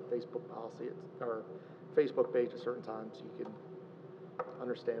at our Facebook policy, our Facebook page at certain times, you can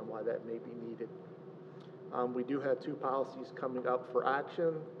understand why that may be needed. We do have 2 policies coming up for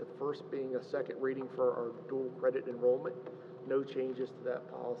action. The first being a second reading for our dual credit enrollment. No changes to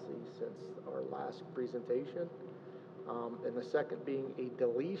that policy since our last presentation. And the second being a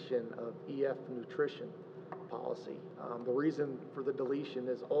deletion of EF nutrition policy. The reason for the deletion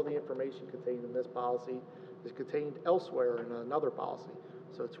is all the information contained in this policy is contained elsewhere in another policy.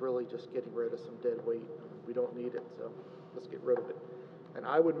 So it's really just getting rid of some dead weight. We don't need it, so let's get rid of it. And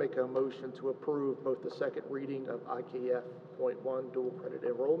I would make a motion to approve both the second reading of IKF.1 dual credit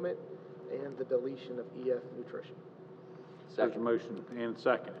enrollment and the deletion of EF nutrition. There's a motion and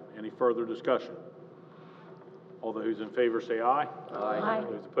second. Any further discussion? All those in favor say aye. Aye.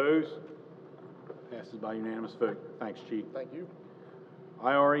 Those opposed? Passes by unanimous vote. Thanks, Chief. Thank you.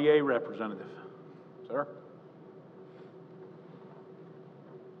 IREA representative. Sir?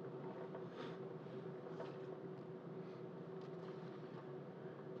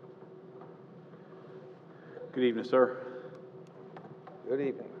 Good evening, sir. Good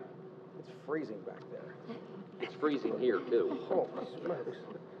evening. It's freezing back there. It's freezing here, too. Oh, smokes.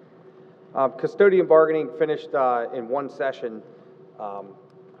 Custodian bargaining finished in one session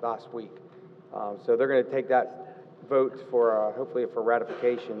last week. So they're going to take that vote for hopefully for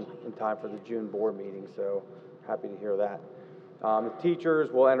ratification in time for the June board meeting. So happy to hear that. The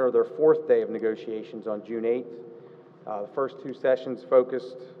teachers will enter their 4th day of negotiations on June 8th. The first 2 sessions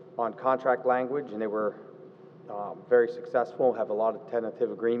focused on contract language, and they were very successful, have a lot of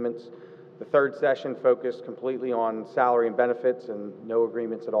tentative agreements. The third session focused completely on salary and benefits, and no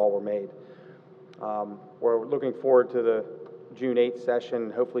agreements at all were made. We're looking forward to the June 8th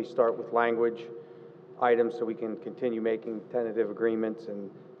session, hopefully start with language items so we can continue making tentative agreements and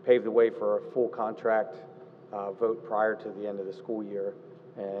pave the way for a full contract vote prior to the end of the school year,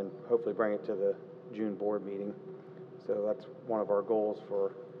 and hopefully bring it to the June board meeting. So that's one of our goals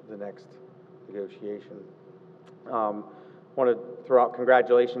for the next negotiation. Want to throw out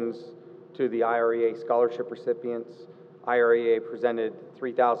congratulations to the IREA scholarship recipients. IREA presented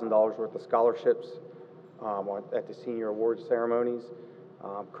 $3,000 worth of scholarships at the senior awards ceremonies.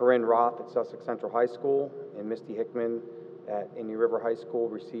 Corinne Roth at Sussex Central High School and Misty Hickman at Indian River High School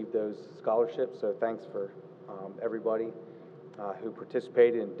received those scholarships. So thanks for everybody who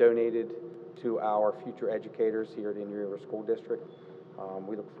participated and donated to our future educators here at Indian River School District.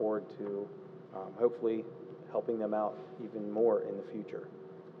 We look forward to hopefully helping them out even more in the future.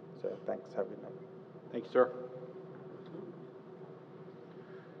 So thanks. Have a good night. Thank you, sir.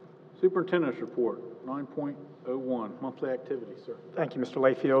 Superintendent's report, 9.01, monthly activities, sir. Thank you, Mr.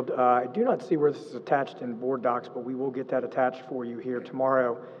 Layfield. I do not see where this is attached in board docs, but we will get that attached for you here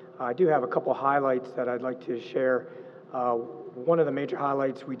tomorrow. I do have a couple highlights that I'd like to share. One of the major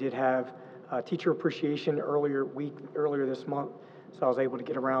highlights, we did have teacher appreciation earlier this month, so I was able to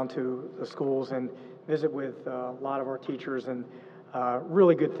get around to the schools and visit with a lot of our teachers, and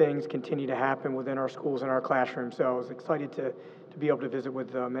really good things continue to happen within our schools and our classrooms. So I was excited to be able to visit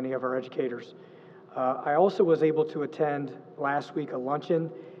with many of our educators. I also was able to attend last week a luncheon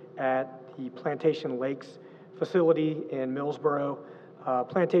at the Plantation Lakes facility in Millsboro.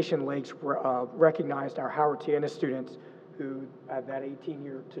 Plantation Lakes recognized our Howard Tiana students who had that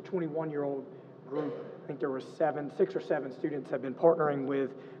 18-year to 21-year-old group. I think there were 6 or 7 students have been partnering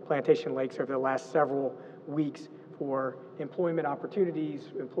with Plantation Lakes over the last several weeks for employment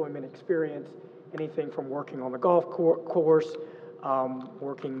opportunities, employment experience, anything from working on the golf course,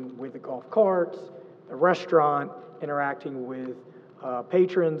 working with the golf carts, the restaurant, interacting with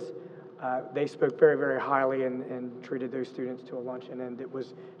patrons. They spoke very, very highly and treated those students to a luncheon, and it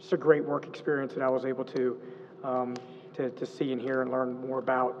was just a great work experience that I was able to see and hear and learn more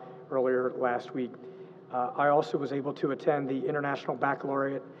about earlier last week. I also was able to attend the International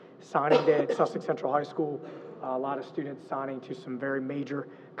Baccalaureate Signing Day at Sussex Central High School. A lot of students signing to some very major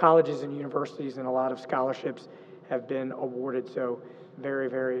colleges and universities, and a lot of scholarships have been awarded. So very,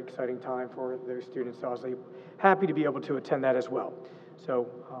 very exciting time for those students. So I was happy to be able to attend that as well. So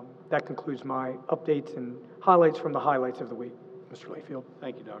that concludes my updates and highlights from the highlights of the week. Mr. Layfield.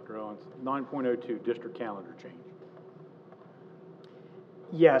 Thank you, Dr. Owens. 9.02, district calendar change.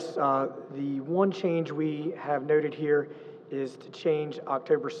 Yes, the one change we have noted here is to change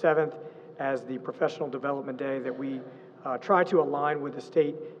October 7th as the Professional Development Day, that we try to align with the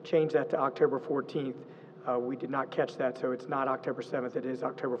state, change that to October 14th. We did not catch that, so it's not October 7th, it is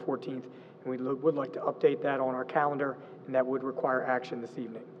October 14th. And we would like to update that on our calendar, and that would require action this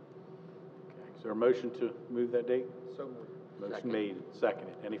evening. Okay. Is there a motion to move that date? So moved. Motion made,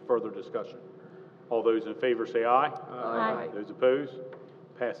 seconded. Any further discussion? All those in favor say aye. Aye. Those opposed?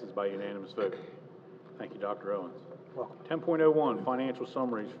 Passes by unanimous vote. Thank you, Dr. Owens. Welcome. 10.01, financial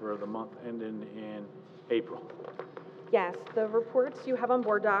summaries for the month ending in April. Yes, the reports you have on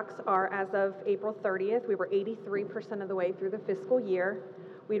board docs are as of April 30th. We were 83% of the way through the fiscal year.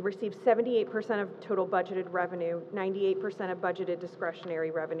 We'd received 78% of total budgeted revenue, 98% of budgeted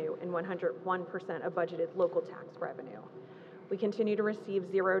discretionary revenue, and 101% of budgeted local tax revenue. We continue to receive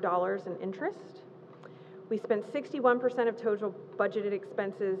 $0 in interest. We spent 61% of total budgeted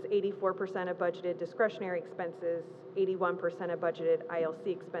expenses, 84% of budgeted discretionary expenses, 81% of budgeted ILC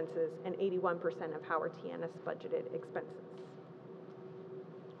expenses, and 81% of Howard Tiana's budgeted expenses.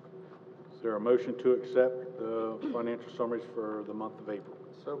 Is there a motion to accept the financial summaries for the month of April?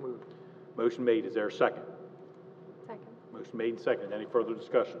 So moved. Motion made. Is there a second? Second. Motion made and seconded. Any further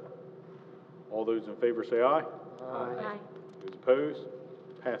discussion? All those in favor say aye. Aye. Those opposed?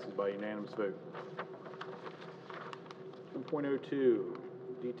 Passes by unanimous vote. 10.02,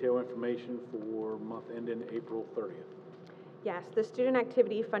 detail information for month ending April 30th. Yes, the student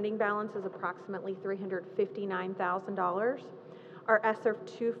activity funding balance is approximately $359,000. Our ESSER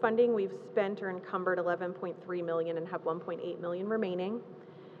 2 funding, we've spent or encumbered $11.3 million and have $1.8 million remaining.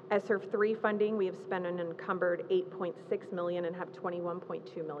 ESSER 3 funding, we have spent and encumbered $8.6 million and have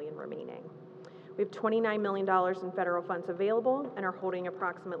 $21.2 million remaining. We have $29 million in federal funds available and are holding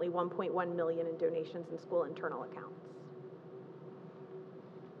approximately $1.1 million in donations in school internal accounts.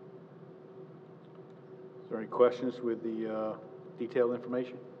 Is there any questions with the detailed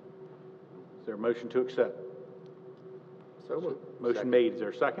information? Is there a motion to accept? So moved. Motion made, is there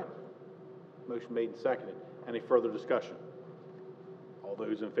a second? Motion made and seconded. Any further discussion? All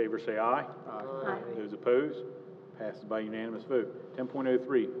those in favor say aye. Aye. Those opposed? Passes by unanimous vote.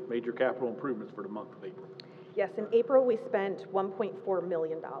 10.03, major capital improvements for the month of April. Yes, in April, we spent $1.4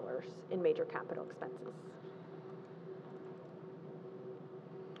 million in major capital expenses.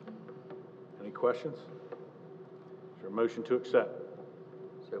 Any questions? Is there a motion to accept?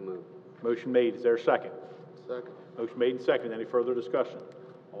 So moved. Motion made, is there a second? Second. Motion made and seconded. Any further discussion?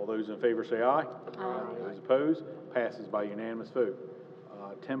 All those in favor say aye. Aye. Those opposed? Passes by unanimous vote.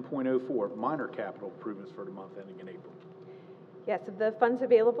 10.04, minor capital improvements for the month ending in April. Yes, of the funds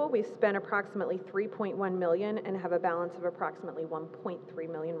available, we spent approximately $3.1 million and have a balance of approximately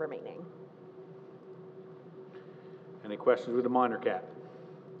 $1.3 million remaining. Any questions with the minor cap?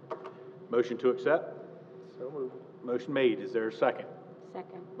 Motion to accept? So moved. Motion made, is there a second?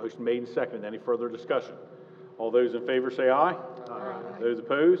 Second. Motion made and seconded. Any further discussion? All those in favor say aye. Aye. Those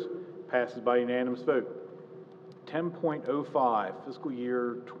opposed? Passes by unanimous vote. 10.05, fiscal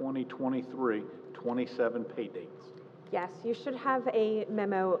year 2023, 27 pay dates. Yes, you should have a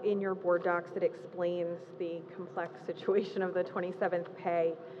memo in your board docs that explains the complex situation of the 27th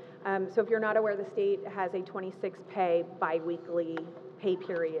pay. So if you're not aware, the state has a 26 pay biweekly pay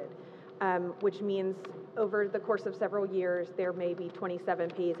period, which means over the course of several years, there may be 27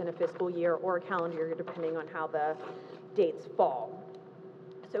 pays in a fiscal year or a calendar year, depending on how the dates fall.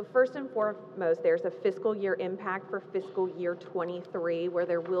 So first and foremost, there's a fiscal year impact for fiscal year 23, where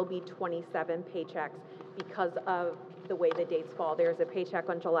there will be 27 paychecks because of the way the dates fall. There's a paycheck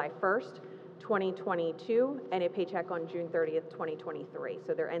on July 1st, 2022, and a paycheck on June 30th, 2023.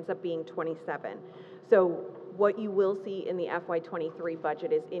 So there ends up being 27. So what you will see in the FY23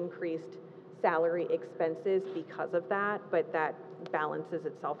 budget is increased salary expenses because of that, but that balances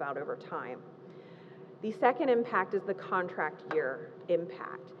itself out over time. The second impact is the contract year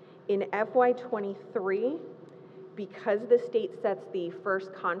impact. In FY23, because the state sets the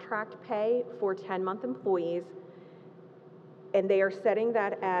first contract pay for 10-month employees, and they are setting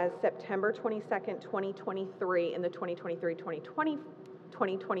that as September 22nd, 2023 in the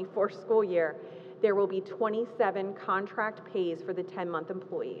 2023-2024 school year, there will be 27 contract pays for the 10-month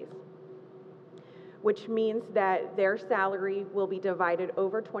employees, which means that their salary will be divided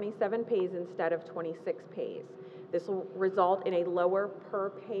over 27 pays instead of 26 pays. This will result in a lower per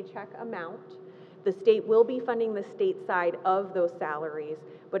paycheck amount. The state will be funding the state side of those salaries,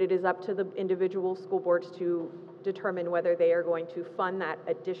 but it is up to the individual school boards to determine whether they are going to fund that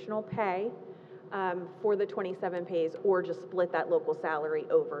additional pay for the 27 pays or just split that local salary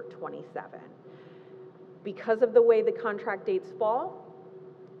over 27. Because of the way the contract dates fall,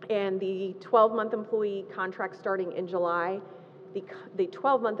 and the 12-month employee contract starting in July, the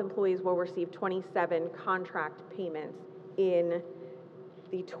 12-month employees will receive 27 contract payments in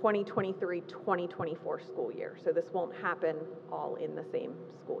the 2023-2024 school year. So this won't happen all in the same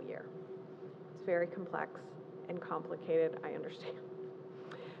school year. It's very complex and complicated, I understand.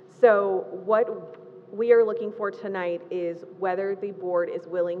 So what we are looking for tonight is whether the board is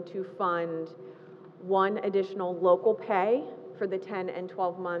willing to fund one additional local pay for the 10 and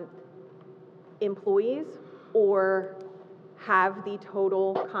 12-month employees, or have the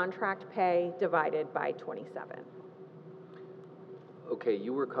total contract pay divided by 27. Okay,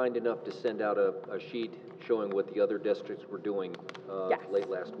 you were kind enough to send out a sheet showing what the other districts were doing Yes. late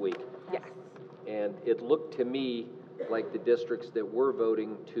last week. Yes. And it looked to me like the districts that were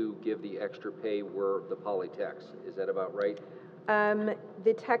voting to give the extra pay were the Polytechs. Is that about right?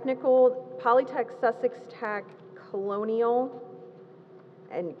 The technical, Polytech, Sussex Tech, Colonial,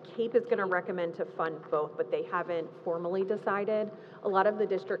 and CAPE is going to recommend to fund both, but they haven't formally decided. A lot of the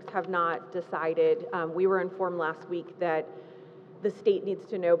districts have not decided. We were informed last week that the state needs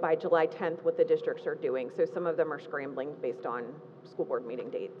to know by July 10th what the districts are doing, so some of them are scrambling based on school board meeting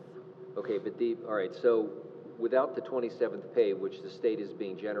dates. Okay, but all right, so without the 27th pay, which the state is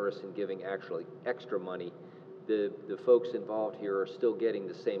being generous in giving actually extra money, the folks involved here are still getting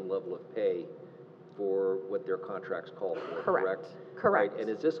the same level of pay for what their contracts call for, correct? Correct. Right, and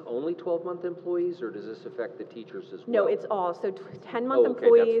is this only 12-month employees, or does this affect the teachers as well? No, it's all. So 10-month Oh, okay,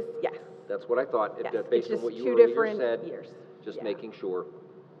 employees, yes. That's what I thought, Yes, based it's on what just you two earlier different said. years. Just Yeah. making sure.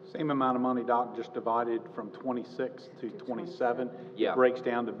 Same amount of money, Doc, just divided from 26 to 27. Yeah. It breaks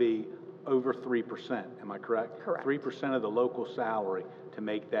down to be over 3%, am I correct? Correct. 3% of the local salary to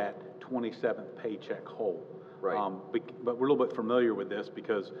make that 27th paycheck whole. Right. But we're a little bit familiar with this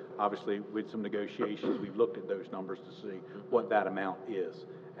because obviously with some negotiations, we've looked at those numbers to see what that amount is.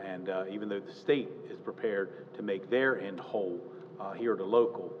 And even though the state is prepared to make their end whole, here at the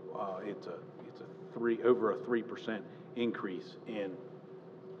local, it's a over a 3% increase in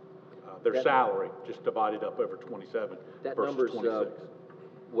their salary, just divided up over 27 That versus number's, 26.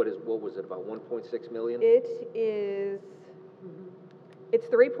 what was it, about 1.6 million? It is, it's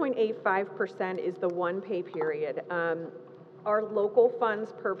 3.85% is the one pay period. Our local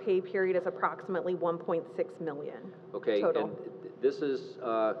funds per pay period is approximately 1.6 million Okay, total. and this is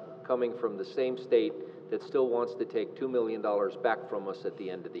coming from the same state that still wants to take $2 million back from us at the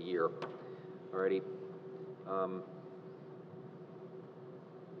end of the year. Alrighty.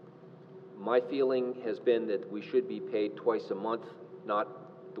 My feeling has been that we should be paid twice a month,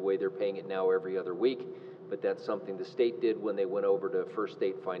 not the way they're paying it now every other week, but that's something the state did when they went over to First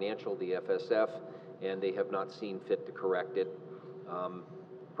State Financial, the FSF, and they have not seen fit to correct it.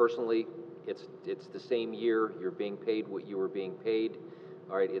 Personally, it's the same year, you're being paid what you were being paid.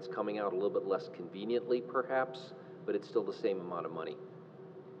 All right, it's coming out a little bit less conveniently, perhaps, but it's still the same amount of money.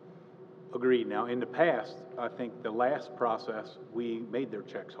 Agreed. Now, in the past, I think the last process, we made their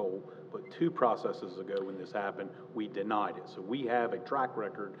checks whole, but 2 processes ago when this happened, we denied it. So we have a track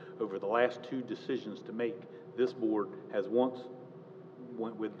record over the last 2 decisions to make. This board has once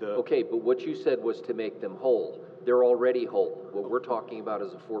went with the... Okay, but what you said was to make them whole. They're already whole. What we're talking about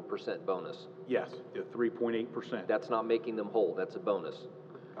is a 4% bonus. Yes, the 3.8%. That's not making them whole, that's a bonus.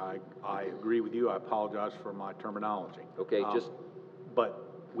 I agree with you. I apologize for my terminology. Okay, just... But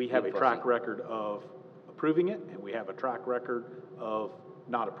we have a track record of approving it, and we have a track record of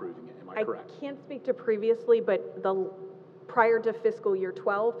not approving it. Am I correct? I can't speak to previously, but prior to fiscal year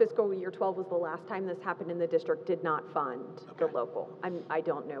 12 was the last time this happened, and the district did not fund the local. I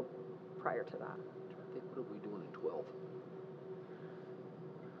don't know prior to that. I think, what are we doing in 12?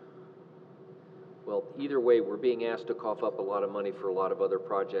 Well, either way, we're being asked to cough up a lot of money for a lot of other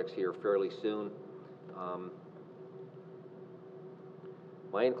projects here fairly soon.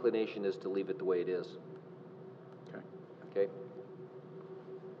 My inclination is to leave it the way it is. Okay. Okay?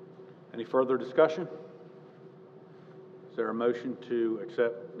 Any further discussion? Is there a motion to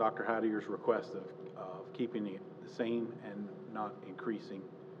accept Dr. Hattier's request of keeping it the same and not increasing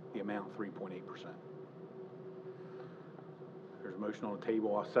the amount 3.8%? There's a motion on the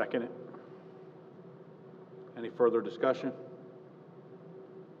table. I'll second it. Any further discussion?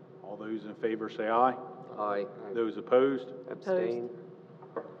 All those in favor say aye. Aye. Those opposed? Abstain.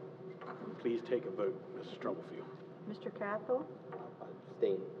 Please take a vote, Mrs. Stubblefield. Mr. Cathell?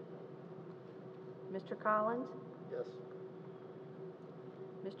 Abstain. Mr. Collins? Yes.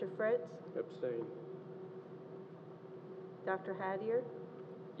 Mr. Fritz? Abstain. Dr. Hattier?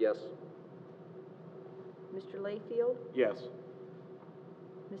 Yes. Mr. Layfield? Yes.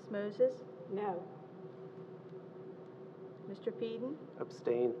 Ms. Moses? No. Mr. Peden?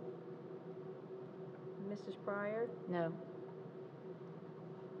 Abstain. Mrs. Pryor? No.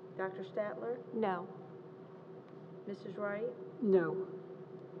 Dr. Statler? No. Mrs. Wright? No.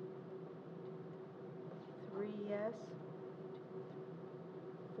 3 yes,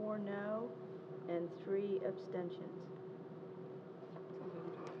 4 no, and 3 abstentions.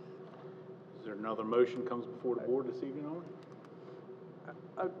 Is there another motion comes before the board this evening on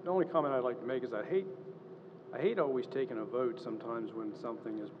it? The only comment I'd like to make is I hate always taking a vote sometimes when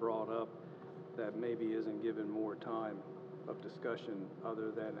something is brought up that maybe isn't given more time of discussion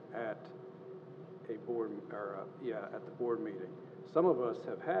other than at a board, or at the board meeting. Some of us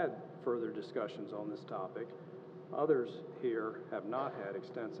have had further discussions on this topic. Others here have not had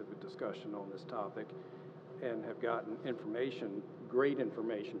extensive discussion on this topic and have gotten information, great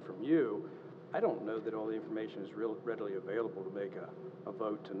information from you. I don't know that all the information is readily available to make a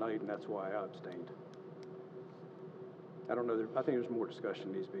vote tonight, and that's why I abstained. I don't know, I think there's more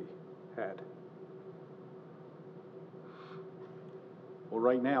discussion needs to be had. Well,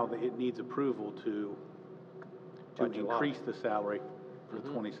 right now, it needs approval to increase the salary for the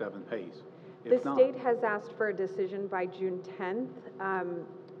 27 pays. The If not, state has asked for a decision by June 10th.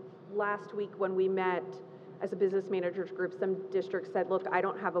 Last week when we met as a business managers group, some districts said, look, I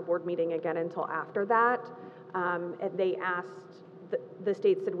don't have a board meeting again until after that. And they asked, the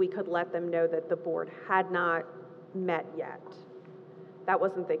state said we could let them know that the board had not met yet. That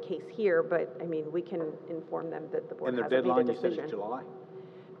wasn't the case here, but I mean, we can inform them that the board and the hasn't made a deadline, you decision. said, is July?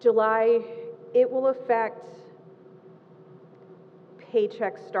 July, it will affect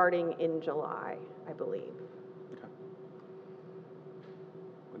paychecks starting in July, I believe. Okay.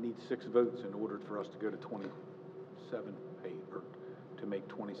 We need 6 votes in order for us to go to 27 pay, or to make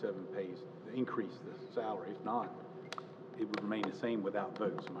 27 pays, increase the salary. If not, it would remain the same without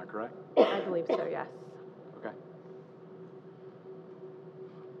votes. Am I correct? I believe so, yes. Okay.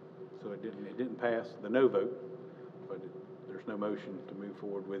 So it didn't pass the no vote, but there's there's no motion to move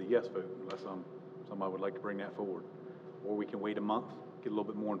forward with a yes vote unless somebody would like to bring that forward. Or we can wait a month, get a little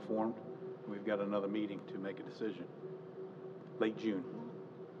bit more informed. We've got another meeting to make a decision. Late June.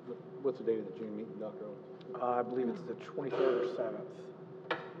 What's the date of the June meeting, Dr. Owens? I believe it's the 23rd or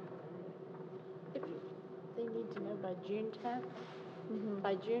 7th. They need to know by June 10th?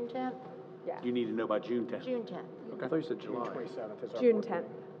 By June 10th? Yeah. You need to know by June 10th. June 10th. Okay. I thought you said July. June 27th is our June board 10th.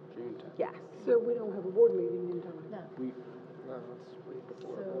 June 10th. Yes. So we don't have a board meeting in time? No. No, it's way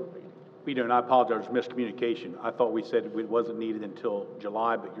before a board meeting. We don't, I apologize, miscommunication. I thought we said it wasn't needed until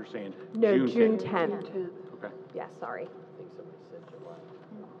July, but you're saying No, June 10th. June 10th. Okay. Yeah, sorry. I think somebody said July.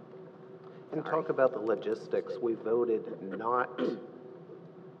 And talk about the logistics. We voted not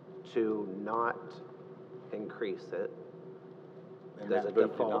to not increase it. And Does that it vote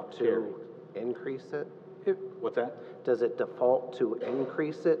did default not to carry. increase it? What's that? Does it default to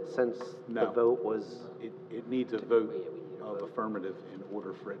increase it since the No. vote was? It needs a vote of affirmative in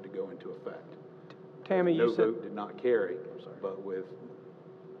order for it to go into effect. Tammy, No you said, vote did not carry, but with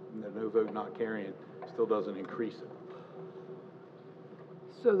the no vote not carrying, still doesn't increase it.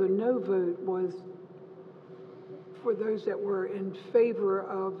 So the no vote was for those that were in favor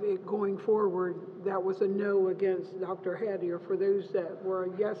of it going forward, that was a no against Dr. Hattier. For those that were a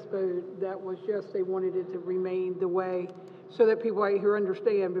yes vote, that was just they wanted it to remain the way, so that people out here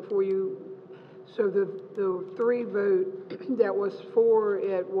understand before you, so the 3 vote that was for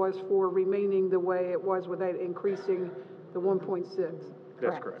it was for remaining the way it was without increasing the 1.6.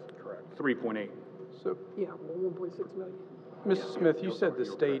 That's correct. Correct. 3.8. so, Yeah, well, 1.6 million. Mrs. Smith, you said the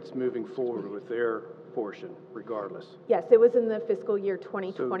state's moving forward with their portion regardless. Yes, it was in the fiscal year So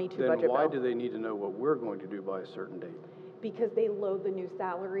 2022 then budget why bill. do they need to know what we're going to do by a certain date? Because they load the new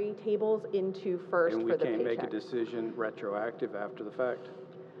salary tables into first And for we the can't make a paycheck. decision retroactive after the fact?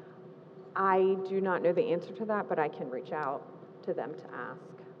 I do not know the answer to that, but I can reach out to them to ask.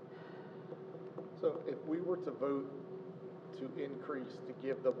 So if we were to vote to increase, to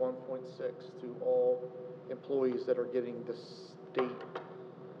give the 1.6 to all employees that are getting the state,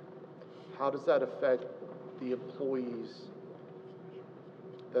 how does that affect the employees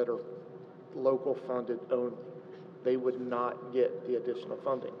that are local funded only? They would not get the additional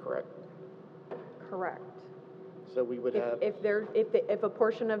funding, correct? Correct. So we would have, If a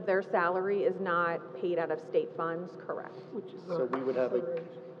portion of their salary is not paid out of state funds, correct. so we would have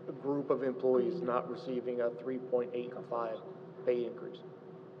a group of employees not receiving a 3.85 pay increase.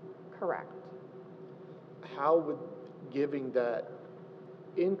 Correct. How would giving that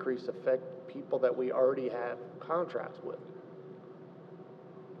increase affect people that we already have contracts with?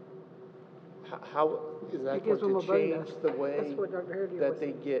 How is that It gives going them to a bonus. change the way That's what Dr. Herdier that was they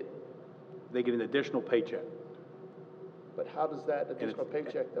saying. get? They get an additional paycheck. But how does that additional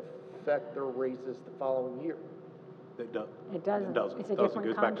paycheck affect their raises the following year? It does. It doesn't. It doesn't. It's a It doesn't. different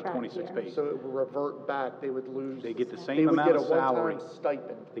It goes back to contract 26 year. pays. So it will revert back, they would lose. They get the they same would amount get of a salary. one-time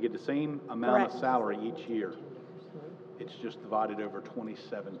stipend. They get the same amount of Correct. salary each year. It's just divided over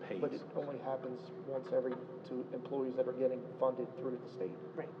 27 pays. But it only happens once every to employees that are getting funded through the state.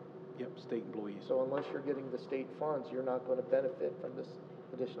 Right. Yep, state employees. So unless you're getting the state funds, you're not going to benefit from this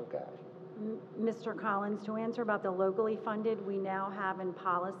additional cash. Mr. Collins, to answer about the locally funded, we now have in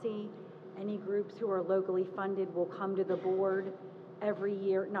policy, any groups who are locally funded will come to the board every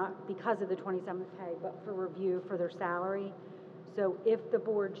year, not because of the 27th pay, but for review for their salary. So if the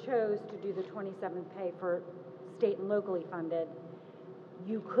board chose to do the 27th pay for state and locally funded,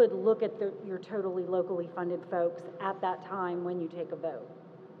 you could look at your totally locally funded folks at that time when you take a vote.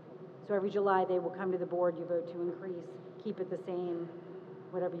 So every July, they will come to the board, you vote to increase, keep it the same,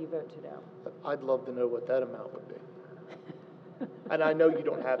 whatever you vote to do. I'd love to know what that amount would be. And I know you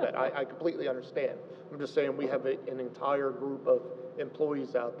don't have that. I completely understand. I'm just saying we have an entire group of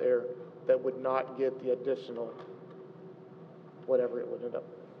employees out there that would not get the additional, whatever it would end up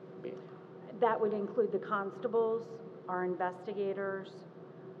being. That would include the constables, our investigators.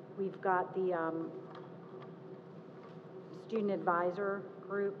 We've got the student advisor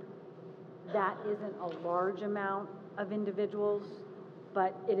group. That isn't a large amount of individuals,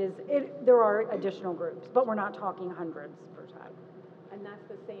 but there are additional groups, but we're not talking hundreds per time. And that's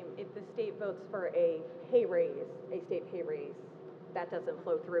the same, if the state votes for a pay raise, a state pay raise, that doesn't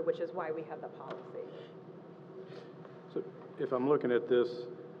flow through, which is why we have the policy. So if I'm looking at this,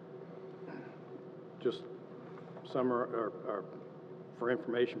 just or for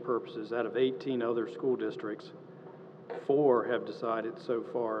information purposes, out of 18 other school districts, 4 have decided so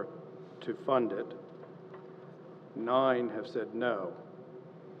far to fund it. 9 have said no,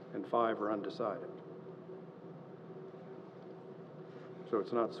 and 5 are undecided. So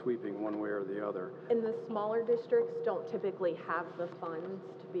it's not sweeping one way or the other. And the smaller districts don't typically have the funds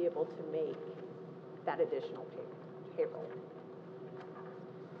to be able to make that additional payroll.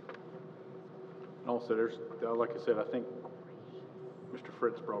 And also, there's, like I said, I think Mr.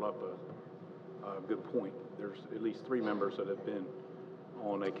 Fritz brought up a good point. There's at least 3 members that have been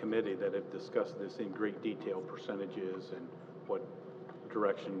on a committee that have discussed this in great detail, percentages and what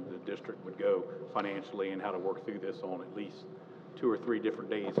direction the district would go financially and how to work through this on at least 2 or 3 different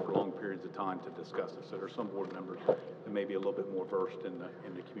days for long periods of time to discuss it. So there's some board members that may be a little bit more versed in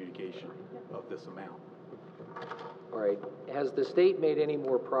the communication of this amount. All right, has the state made any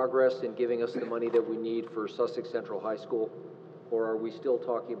more progress in giving us the money that we need for Sussex Central High School? Or are we still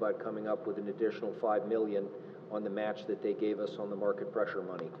talking about coming up with an additional $5 million on the match that they gave us on the market pressure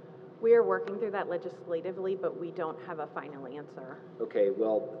money? We are working through that legislatively, but we don't have a final answer. Okay,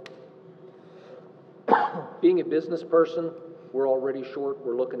 well, being a business person, we're already short.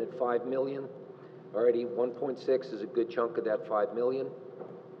 We're looking at $5 million. Already 1.6 is a good chunk of that $5 million.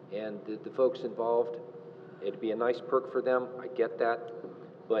 And the folks involved, it'd be a nice perk for them. I get that.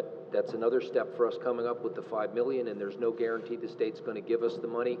 But that's another step for us coming up with the $5 million, and there's no guarantee the state's going to give us the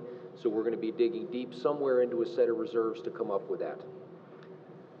money. So we're going to be digging deep somewhere into a set of reserves to come up with that.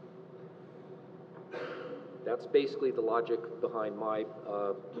 That's basically the logic behind my,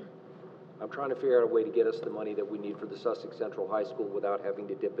 I'm trying to figure out a way to get us the money that we need for the Sussex Central High School without having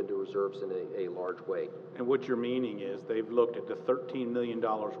to dip into reserves in a large way. And what you're meaning is they've looked at the $13 million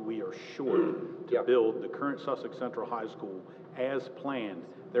we are short to build the current Sussex Central High School as planned.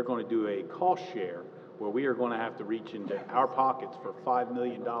 They're going to do a cost share where we are going to have to reach into our pockets for $5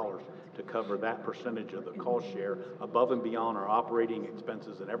 million to cover that percentage of the cost share above and beyond our operating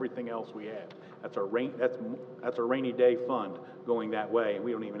expenses and everything else we have. That's our rainy day fund going that way, and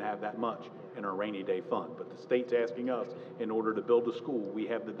we don't even have that much in our rainy day fund. But the state's asking us, in order to build a school we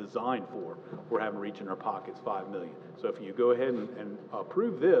have the design for, we're having to reach in our pockets $5 million. So if you go ahead and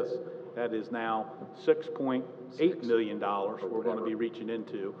approve this, that is now $6.8 million we're going to be reaching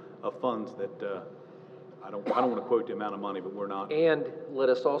into of funds that I don't want to quote the amount of money, but we're not. And let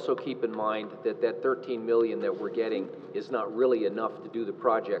us also keep in mind that that $13 million that we're getting is not really enough to do the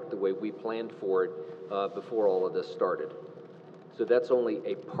project the way we planned for it before all of this started. So that's only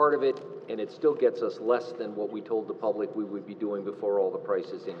a part of it, and it still gets us less than what we told the public we would be doing before all the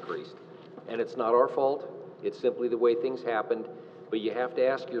prices increased. And it's not our fault. It's simply the way things happened. But you have to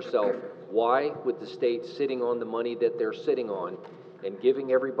ask yourself, why with the state sitting on the money that they're sitting on and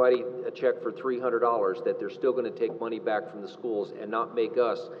giving everybody a check for $300 that they're still going to take money back from the schools and not make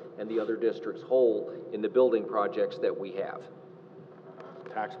us and the other districts whole in the building projects that we have?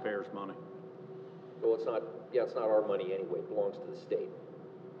 Taxpayers' money. Well, it's not our money anyway. It belongs to the state.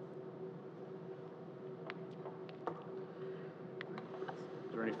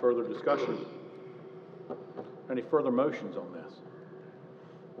 Is there any further discussion? Any further motions on this?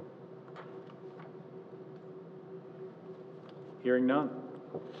 Hearing none.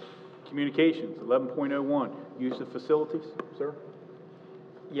 Communications, 11.01, use of facilities, sir?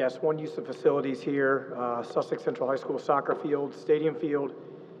 Yes, one use of facilities here, Sussex Central High School soccer field, stadium field,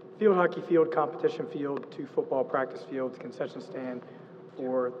 field hockey field, competition field, 2 football practice fields, concession stand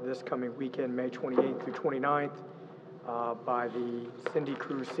for this coming weekend, May 28th through 29th, by the Cindy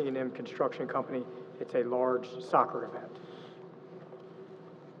Cruz C&M Construction Company. It's a large soccer event.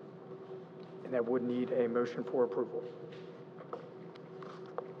 And that would need a motion for approval.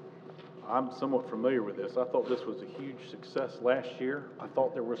 I'm somewhat familiar with this. I thought this was a huge success last year. I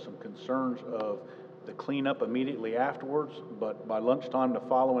thought there were some concerns of the cleanup immediately afterwards, but by lunchtime the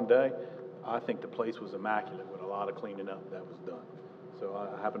following day, I think the place was immaculate with a lot of cleaning up that was done. So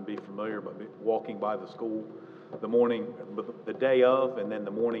I happen to be familiar, but walking by the school the morning, the day of, and then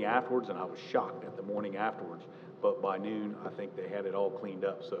the morning afterwards, and I was shocked at the morning afterwards. But by noon, I think they had it all cleaned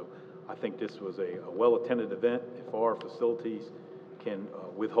up. So I think this was a well-attended event. If our facilities can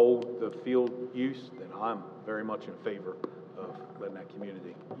withhold the field use, then I'm very much in favor of letting that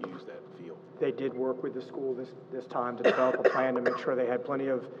community use that field. They did work with the school this time to develop a plan to make sure they had plenty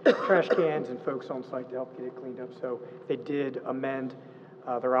of trash cans and folks on site to help get it cleaned up. So they did amend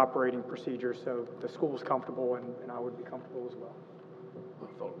their operating procedures, so the school was comfortable, and I would be comfortable as well.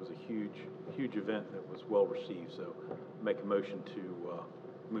 I thought it was a huge event that was well received. So make a motion to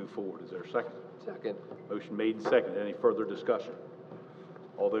move forward. Is there a second? Second. Motion made and seconded. Any further discussion?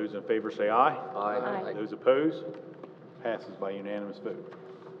 All those in favor say aye. Aye. Aye. Those opposed? Passes by unanimous vote.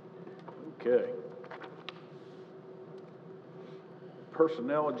 Okay.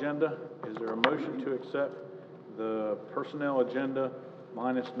 Personnel agenda. Is there a motion to accept the personnel agenda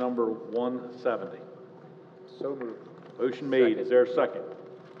minus number 170? So moved. Motion made, is there a second?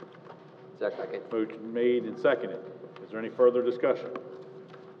 Second. Motion made and seconded. Is there any further discussion?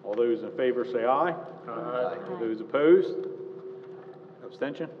 All those in favor say aye. Aye. Those opposed?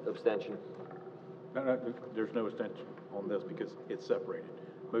 Abstention? Abstention. No, there's no abstention on this because it's separated.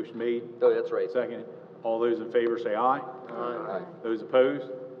 Motion made. Oh, that's right. Seconded. All those in favor say aye. Aye. Those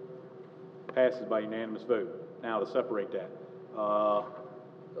opposed? Passes by unanimous vote. Now to separate that. Oh,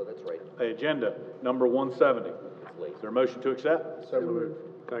 that's right. Agenda number 170. It's late. Is there a motion to accept? So moved.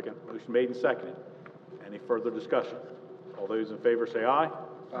 Second. Motion made and seconded. Any further discussion? All those in favor say aye.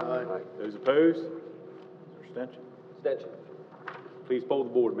 Aye. Those opposed? Is there abstention? Abstention. Please poll the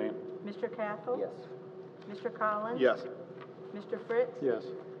board, ma'am. Mr. Cathell? Yes. Mr. Collins? Yes. Mr. Fritz? Yes.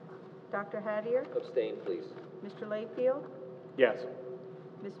 Dr. Hattier? Abstain, please. Mr. Layfield? Yes.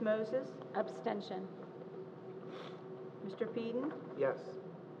 Ms. Moses? Abstention. Mr. Peden? Yes.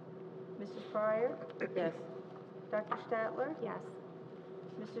 Mrs. Pryor? Yes. Dr. Statler? Yes.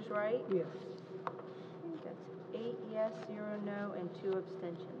 Mrs. Wright? Yes. That's 8 yes, 0 no, and 2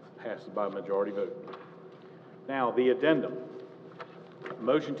 abstentions. Passes by majority vote. Now, the addendum.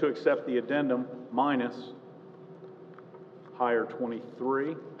 Motion to accept the addendum minus hire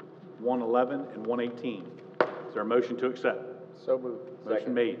 23, 111, and 118. Is there a motion to accept? So moved.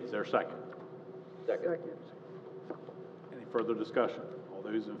 Motion made. Is there a second? Second. Any further discussion? All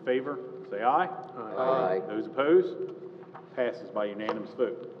those in favor, say aye. Aye. Those opposed? Passes by unanimous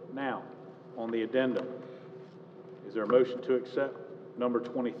vote. Now, on the addendum, is there a motion to accept number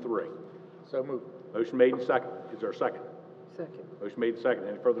 23? So moved. Motion made and second. Is there a second? Second. Motion made and second.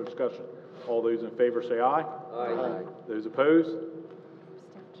 Any further discussion? All those in favor say aye. Aye. Those opposed?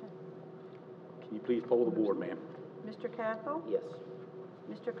 Abstention. Can you please poll the board, ma'am? Mr. Cathell? Yes.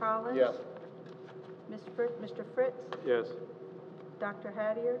 Mr. Collins? Yes. Mr. Fritz? Yes. Dr.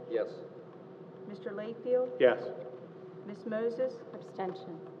 Hattier? Yes. Mr. Layfield? Yes. Ms. Moses?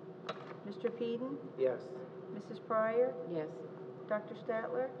 Abstention. Mr. Peden? Yes. Mrs. Pryor? Yes. Dr.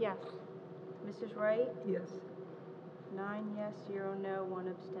 Statler? Yes. Mrs. Wright? Yes. 9 yes, 0 no, 1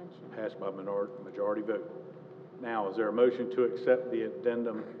 abstention. Passed by majority vote. Now, is there a motion to accept the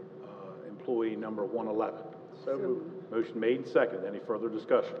addendum employee number 111? So moved. Motion made and second. Any further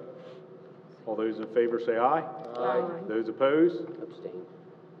discussion? All those in favor say aye. Aye. Those opposed? Abstain.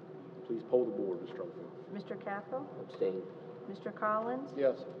 Please poll the board, Ms. Trumfield. Mr. Cathell? Abstain. Mr. Collins?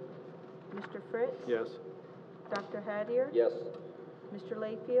 Yes. Mr. Fritz? Yes. Dr. Hattier? Yes. Mr.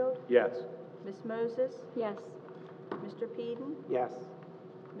 Layfield? Yes. Ms. Moses? Yes. Mr. Peden? Yes.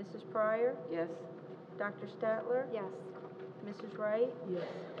 Mrs. Pryor? Yes. Dr. Statler? Yes. Mrs. Wright? Yes.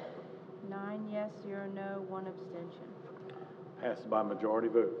 9 yes, 0 no, 1 abstention. Passes by majority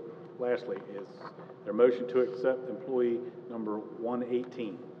vote. Lastly, is there a motion to accept employee number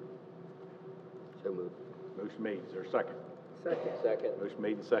 118? So moved. Motion made. Is there a second? Second. Second. Motion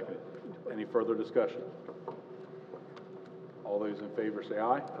made and seconded. Any further discussion? All those in favor say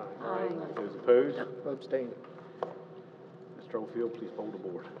aye. Aye. Those opposed? Abstain. Ms. Trofield, please poll the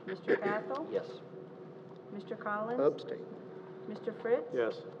board. Mr. Cathell? Yes. Mr. Collins? Abstain. Mr. Fritz?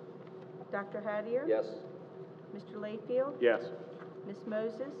 Yes. Dr. Hattier? Yes. Mr. Layfield? Yes. Ms.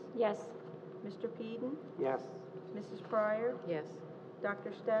 Moses? Yes. Mr. Peden? Yes. Mrs. Pryor? Yes.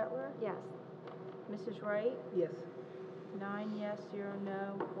 Dr. Statler? Yes. Mrs. Wright? Yes. 9 yes, 0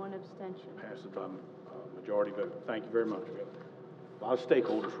 no, 1 abstention. Passes by majority vote. Thank you very much. We have a lot of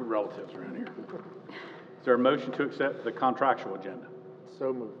stakeholders with relatives around here. Is there a motion to accept the contractual agenda?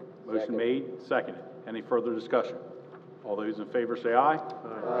 So moved. Motion Second. made, seconded. Any further discussion? All those in favor say aye.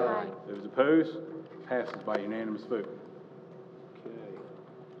 Aye. Those opposed? Passes by unanimous vote. Okay.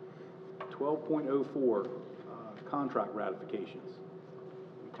 12.04, contract ratifications.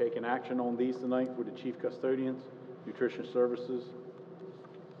 We taking action on these tonight for the chief custodians, nutrition services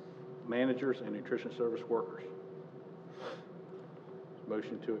managers, and nutrition service workers.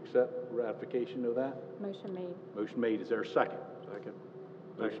 Motion to accept ratification of that? Motion made. Motion made. Is there a second? Second.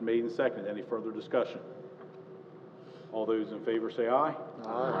 Motion made and seconded. Any further discussion? All those in favor say aye.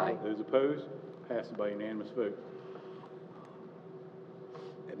 Aye. Those opposed? Passes by unanimous vote.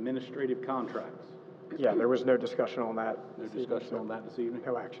 Administrative contracts. Yeah, there was no discussion on that. No this evening, discussion so on that this evening?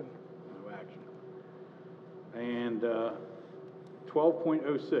 No action. No action. And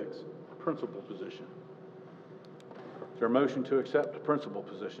 12.06, principal position. Is there a motion to accept the principal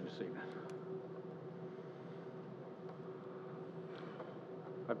position this evening?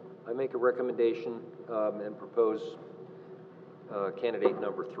 I make a recommendation and propose candidate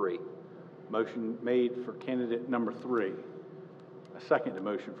number 3. Motion made for candidate number 3. A second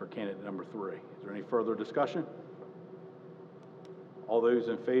motion for candidate number 3. Is there any further discussion? All those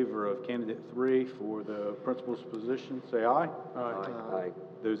in favor of candidate 3 for the principal's position, say aye. Aye.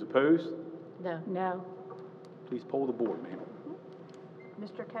 Those opposed, No. No. please poll the board, ma'am.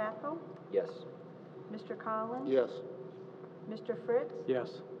 Mr. Capel? Yes. Mr. Collins? Yes. Mr. Fritz?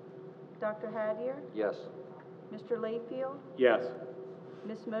 Yes. Dr. Hattier? Yes. Mr. Layfield? Yes.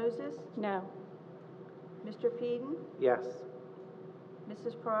 Ms. Moses? No. Mr. Peden? Yes.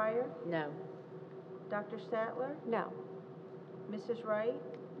 Mrs. Pryor? No. Dr. Statler? No. Mrs. Wright?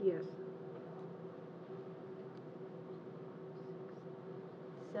 Yes.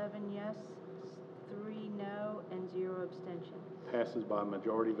 7 yes, 3 no, and 0 abstention. Passes by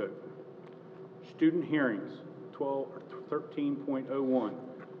majority vote. Student hearings, 13.01.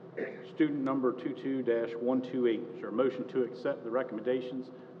 Student number 22-128. Is there a motion to accept the recommendations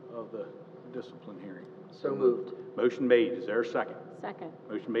of the discipline hearing? So moved. Motion made. Is there a second? Second.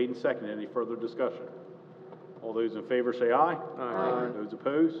 Motion made and seconded. Any further discussion? All those in favor say aye. Aye. Those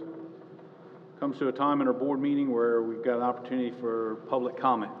opposed? Comes to a time in our board meeting where we've got an opportunity for public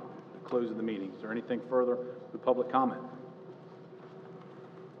comment at the close of the meeting. Is there anything further with public comment?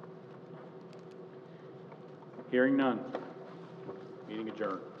 Hearing none. Meeting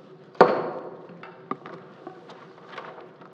adjourned.